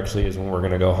this tour actually is when we're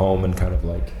going to go home and kind of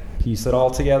like piece it all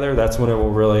together. That's when it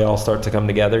will really all start to come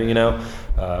together,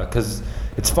 because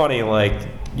it's funny, like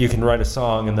you can write a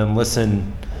song and then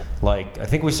listen, like I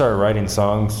think we started writing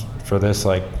songs for this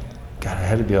like, God, it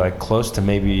had to be like close to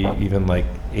maybe even like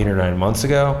 8 or 9 months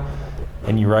ago,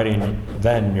 and you're writing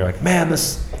then and you're like, man,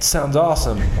 this sounds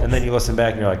awesome, and then you listen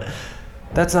back and you're like,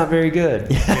 that's not very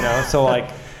good. So like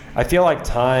I feel like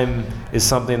time is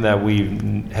something that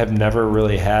we have never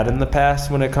really had in the past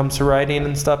when it comes to writing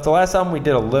and stuff. The last album we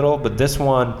did a little, but this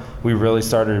one we really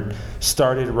started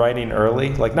writing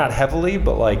early, like not heavily,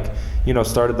 but like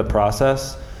started the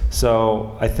process.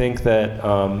 So I think that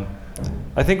I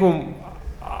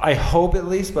hope at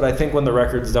least, but I think when the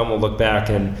record's done, we'll look back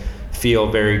and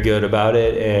feel very good about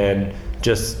it, and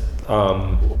just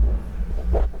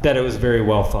that it was very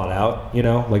well thought out,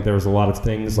 like there was a lot of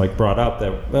things like brought up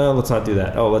that, well, let's not do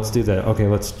that. Oh, let's do that. Okay,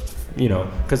 let's,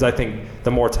 because I think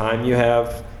the more time you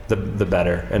have, the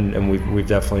better. And we've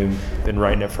definitely been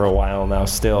writing it for a while now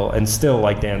still,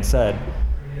 like Dan said,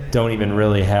 don't even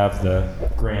really have the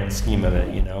grand scheme of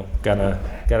it, you know.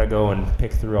 Gotta go and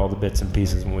pick through all the bits and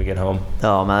pieces when we get home.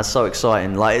 Oh man, it's so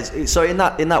exciting! Like, so in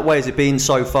that way, has it been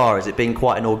so far? Has it been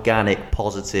quite an organic,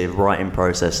 positive writing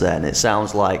process? Then it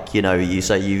sounds like, you know, you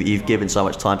say you've given so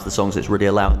much time to the songs, it's really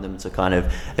allowing them to kind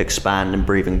of expand and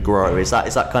breathe and grow. Is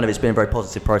that kind of, it's been a very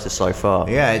positive process so far?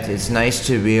 Yeah, it's nice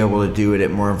to be able to do it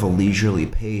at more of a leisurely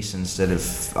pace instead of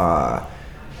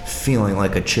feeling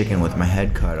like a chicken with my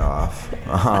head cut off.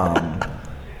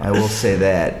 I will say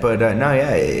that, but no,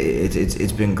 yeah,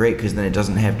 it's been great because then it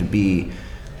doesn't have to be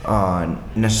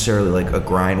necessarily like a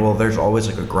grind. Well, there's always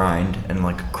like a grind and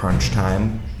like a crunch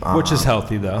time, Which is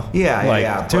healthy though.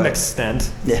 Yeah, to an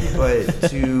extent. But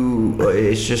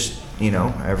it's just, you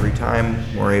know, every time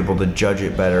we're able to judge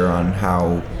it better on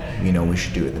how, you know, we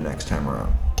should do it the next time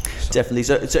around. Definitely.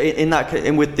 So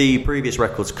with the previous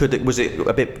records, was it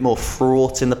a bit more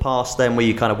fraught in the past then, where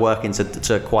you kind of work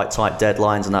into quite tight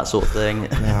deadlines and that sort of thing?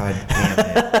 God damn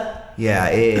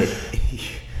it.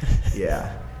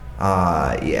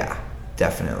 Yeah,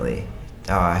 definitely.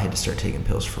 I had to start taking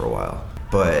pills for a while,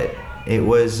 but it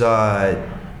was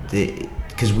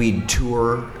because we'd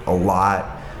tour a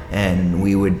lot, and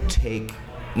we would take,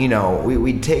 you know,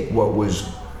 we'd take what was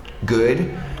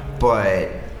good, but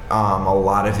a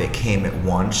lot of it came at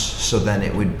once. So then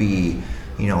it would be,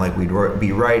 you know, like we'd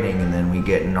be writing, and then we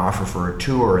get an offer for a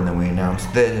tour, and then we announce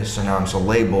a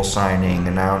label signing,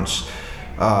 announce,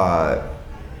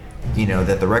 you know,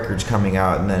 that the record's coming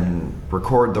out, and then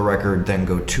record the record, then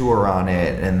go tour on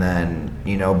it, and then,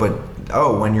 you know, but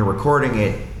when you're recording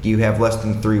it, you have less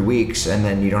than 3 weeks, and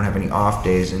then you don't have any off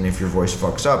days, and if your voice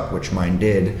fucks up, which mine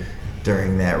did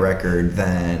during that record,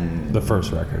 then The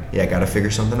first record. yeah, got to figure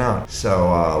something out. So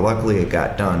luckily it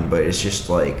got done, but it's just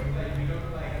like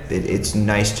it's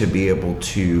nice to be able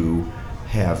to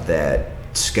have that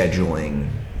scheduling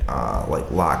like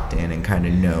locked in and kind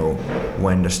of know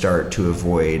when to start to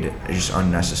avoid just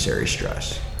unnecessary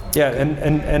stress. Yeah,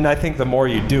 and I think the more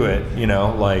you do it, you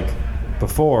know, like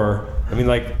before, I mean,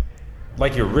 like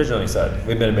you originally said,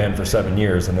 we've been a band for 7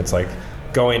 years, and it's like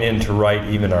going in to write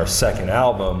even our second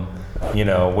album, you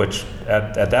know, which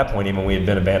at that point, even we had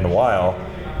been a band a while,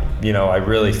 you know, I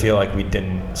really feel like we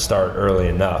didn't start early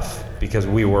enough because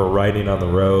we were writing on the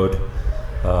road,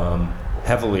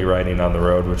 heavily writing on the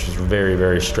road, which was very,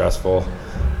 very stressful.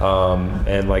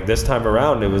 And like this time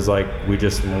around, it was like we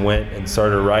just went and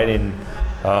started writing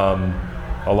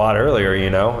a lot earlier, you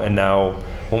know, and now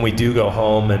when we do go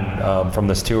home and from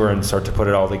this tour and start to put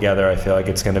it all together, I feel like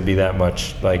it's going to be that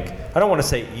much, like, I don't want to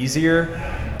say easier,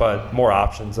 but more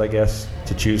options, I guess,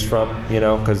 to choose from, you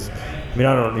know, because, I mean,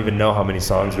 I don't even know how many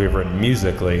songs we've written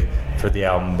musically for the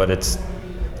album, but it's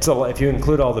a lot. If you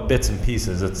include all the bits and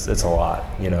pieces, it's a lot,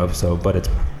 you know, so, but it's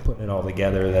putting it all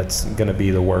together that's going to be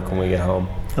the work when we get home.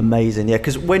 Amazing, yeah,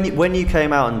 because when you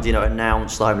came out and, you know,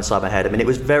 announced Home Inside My Head, I mean, it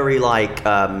was very like,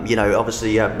 you know,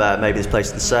 obviously maybe this place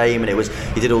is the same, and it was,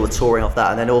 you did all the touring off that,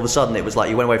 and then all of a sudden it was like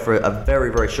you went away for a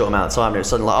very, very short amount of time, and it was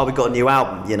suddenly like, oh, we got a new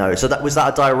album, you know, so was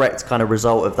that a direct kind of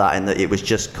result of that, in that it was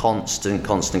just constant?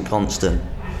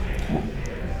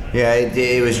 Yeah,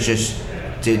 it was just,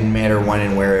 didn't matter when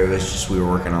and where, it was just we were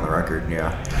working on the record,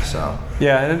 yeah, so.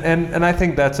 Yeah, and I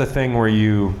think that's a thing where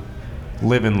you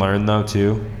live and learn though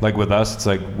too. Like with us, it's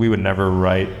like we would never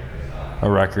write a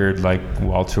record like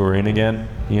while touring again,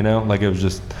 you know? Like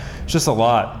it's just a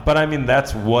lot. But I mean,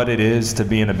 that's what it is to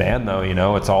be in a band though, you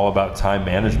know? It's all about time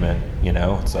management, you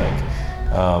know? It's like,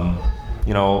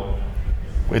 you know,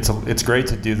 it's great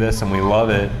to do this and we love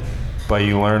it, but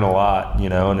you learn a lot, you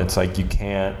know? And it's like you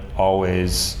can't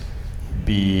always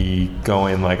be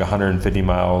going like 150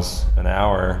 miles an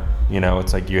hour, you know?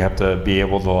 It's like you have to be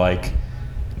able to like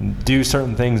do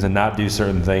certain things and not do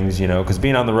certain things, you know, because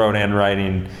being on the road and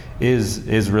writing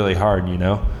is really hard, you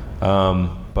know.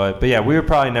 But yeah, we would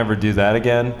probably never do that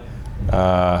again.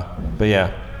 But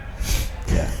yeah,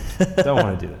 don't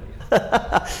want to do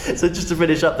that. So just to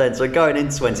finish up then, so going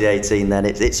into 2018 then,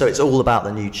 it's all about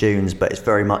the new tunes, but it's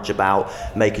very much about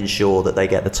making sure that they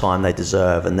get the time they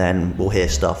deserve, and then we'll hear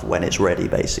stuff when it's ready,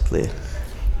 basically.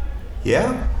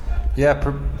 Yeah. Yeah,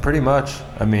 pretty much.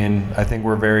 I mean, I think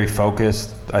we're very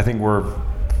focused. I think we're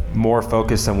more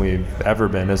focused than we've ever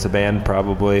been as a band,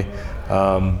 probably,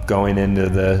 going into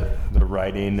the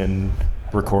writing and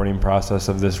recording process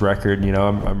of this record. You know,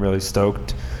 I'm really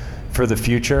stoked for the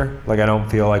future. Like, I don't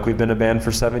feel like we've been a band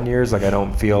for 7 years. Like, I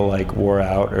don't feel like wore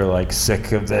out or like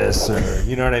sick of this, or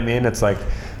you know what I mean? It's like,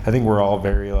 I think we're all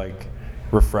very like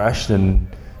refreshed and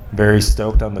very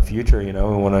stoked on the future. You know,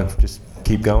 we want to just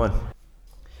keep going.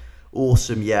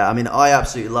 Awesome, yeah. I mean, I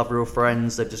absolutely love Real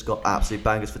Friends. They've just got absolute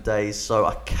bangers for days, so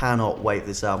I cannot wait for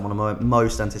this album. One of my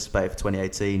most anticipated for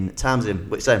 2018. Tamsin,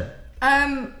 what are you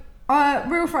saying?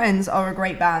 Real Friends are a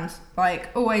great band. Like,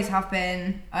 always have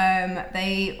been.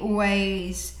 They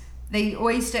always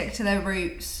stick to their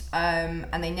roots,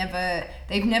 and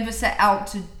they've never set out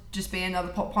to just be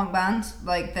another pop punk band.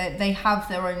 Like, they have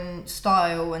their own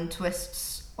style and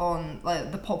twists on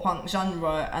like the pop punk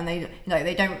genre, and they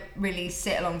don't really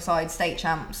sit alongside State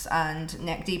Champs and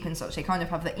Neck Deep and such. They kind of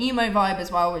have the emo vibe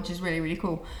as well, which is really, really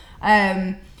cool.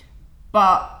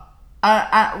 But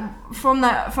from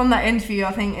that interview,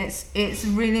 I think it's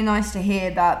really nice to hear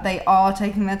that they are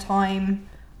taking their time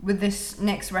with this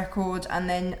next record, and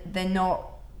then they're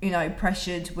not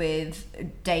pressured with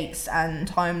dates and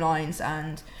timelines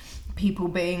and people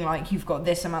being like, you've got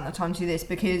this amount of time to do this,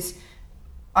 because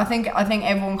I think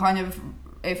everyone kind of,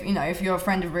 if you're a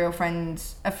friend of Real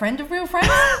Friends,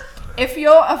 if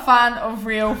you're a fan of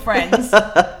Real Friends,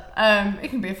 it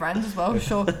can be a friend as well,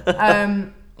 sure.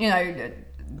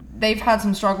 They've had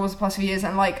some struggles the past few years,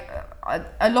 and like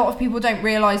a lot of people don't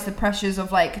realise the pressures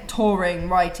of like touring,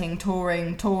 writing,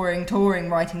 writing,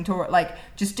 like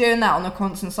just doing that on a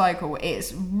constant cycle.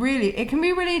 It can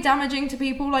be really damaging to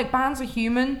people. Like, bands are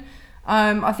human.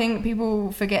 I think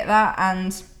people forget that,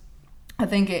 and I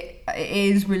think it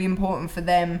is really important for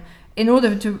them, in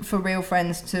order for Real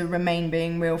Friends to remain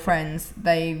being Real Friends.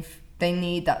 They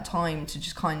need that time to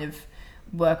just kind of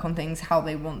work on things how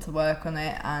they want to work on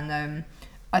it, and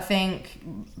I think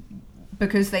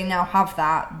because they now have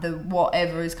that, the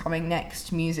whatever is coming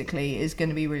next musically is going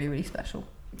to be really, really special.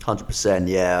 100%,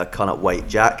 yeah. I cannot wait,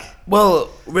 Jack. Well,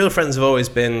 Real Friends have always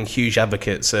been huge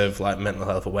advocates of like mental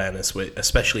health awareness,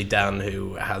 especially Dan,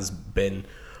 who has been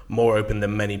more open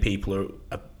than many people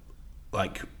are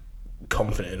like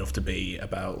confident enough to be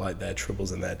about like their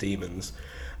troubles and their demons.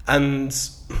 And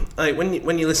like when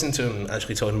you listen to him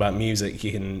actually talking about music,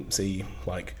 you can see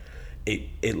like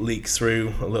it leaks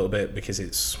through a little bit, because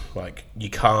it's like you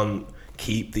can't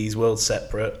keep these worlds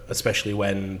separate, especially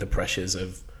when the pressures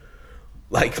of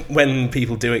like when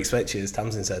people do expect you, as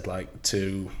Tamsin said, like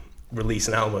to release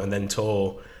an album and then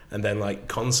tour and then like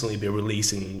constantly be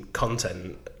releasing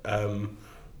content.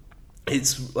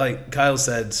 It's like Kyle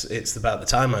said, it's about the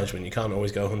time management. You can't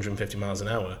always go 150 miles an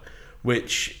hour,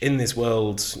 which in this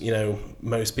world,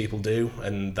 most people do,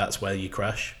 and that's where you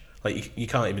crash. Like, you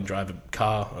can't even drive a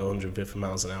car at 150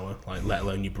 miles an hour, like, let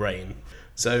alone your brain.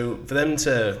 So for them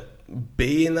to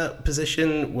be in that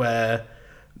position where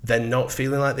they're not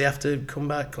feeling like they have to come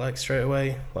back like straight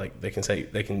away, like they can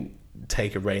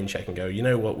take a rain check and go, you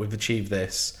know what, we've achieved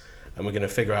this, and we're going to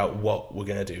figure out what we're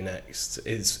going to do next.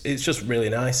 It's just really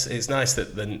nice. It's nice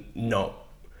that they're not,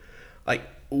 like,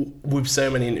 with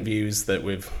so many interviews that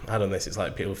we've had on this, it's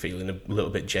like people feeling a little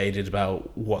bit jaded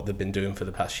about what they've been doing for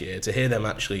the past year. To hear them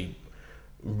actually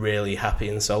really happy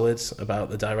and solid about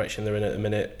the direction they're in at the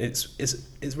minute,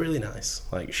 it's really nice.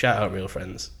 Like, shout out Real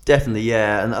Friends. Definitely,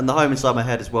 yeah. And the Home Inside My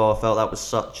Head as well, I felt that was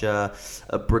such a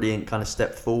brilliant kind of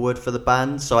step forward for the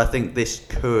band. So I think this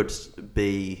could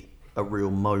be a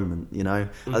real moment, I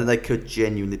think they could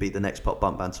genuinely be the next pop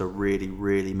punk band to really,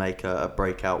 really make a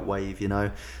breakout wave, and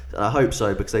I hope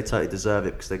so, because they totally deserve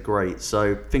it, because they're great.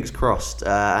 So fingers crossed,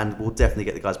 and we'll definitely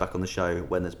get the guys back on the show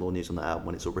when there's more news on the album,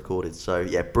 when it's all recorded. So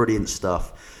yeah, brilliant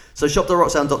stuff. So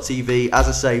shop.rocksound.tv, as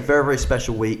I say, very, very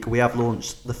special week. We have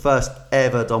launched the first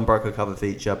ever Don Broco cover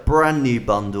feature, brand new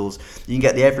bundles. You can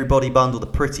get the Everybody bundle, the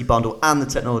Pretty bundle, and the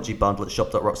Technology bundle at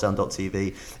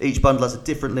shop.rocksound.tv. Each bundle has a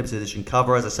different limited edition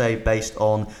cover, as I say, based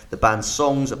on the band's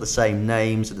songs of the same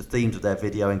names and the themes of their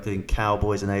video, including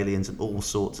cowboys and aliens and all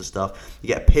sorts of stuff. You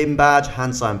get a pin badge,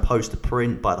 hand-signed poster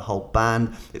print by the whole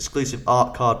band, exclusive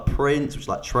art card prints, which is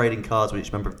like trading cards with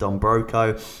each member of Don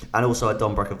Broco, and also a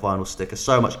Don Broco vinyl sticker.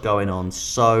 So much going on,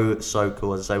 so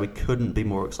cool. As I say, we couldn't be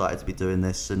more excited to be doing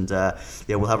this, and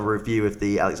we'll have a review of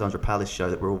the Alexandra Palace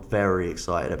show that we're all very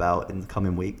excited about in the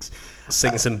coming weeks.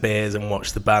 Sing some beers and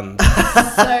watch the band.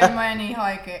 So many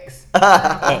high kicks.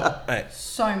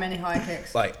 So many high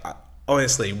kicks. Like,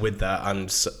 honestly, with that,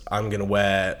 I'm gonna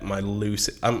wear my loose.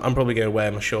 I'm probably gonna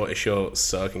wear my shortest shorts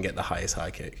so I can get the highest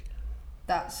high kick.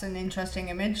 That's an interesting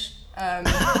image.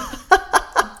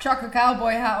 Chuck a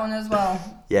cowboy hat on as well.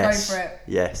 Yes. Go for it.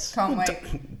 Yes. Can't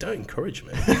wait. Don't encourage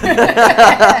me.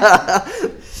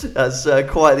 That's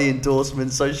quite the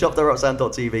endorsement. So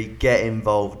shop.rocksound.tv, get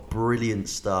involved. Brilliant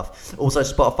stuff. Also,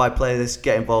 Spotify playlist,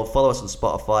 get involved. Follow us on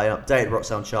Spotify. An updated Rock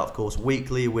Sound chart, of course,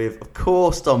 weekly with, of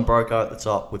course, Don Broco at the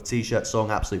top with T-shirt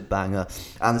song, absolute banger.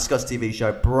 And the Scuzz TV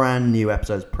show, brand new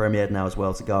episodes premiered now as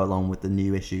well to go along with the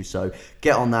new issue. So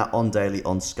get on that on daily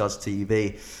on Scuzz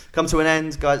TV. Come to an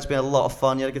end, guys. It's been a lot of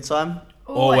fun. You had a good time?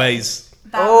 Always.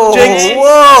 Oh, Jinx.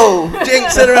 whoa!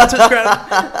 Jinx it around to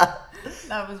ground.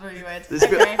 That was really weird.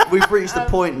 Okay. We've reached the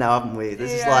point now, haven't we?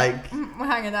 This is like... We're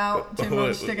hanging out too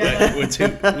much together.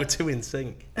 We're too in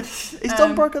sync. Is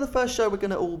Don Broco the first show we're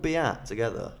going to all be at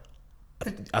together?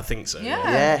 I think so. Yeah,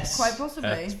 Yes. quite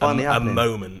possibly. Finally a happening.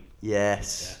 moment.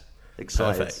 Yes.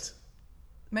 Excited. Perfect.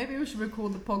 Maybe we should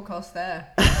record the podcast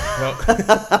there.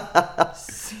 Well,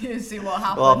 See what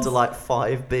happens. Well, after like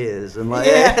 5 beers and like...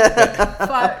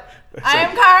 But I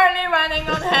am currently running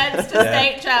on heads to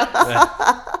state champs.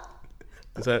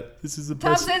 so this is the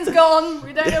best. Tamsin's gone.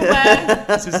 We don't know where.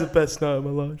 This is the best night of my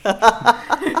life.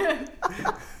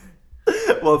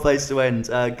 What a place to end.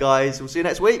 Guys, we'll see you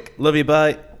next week. Love you.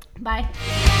 Bye. Bye.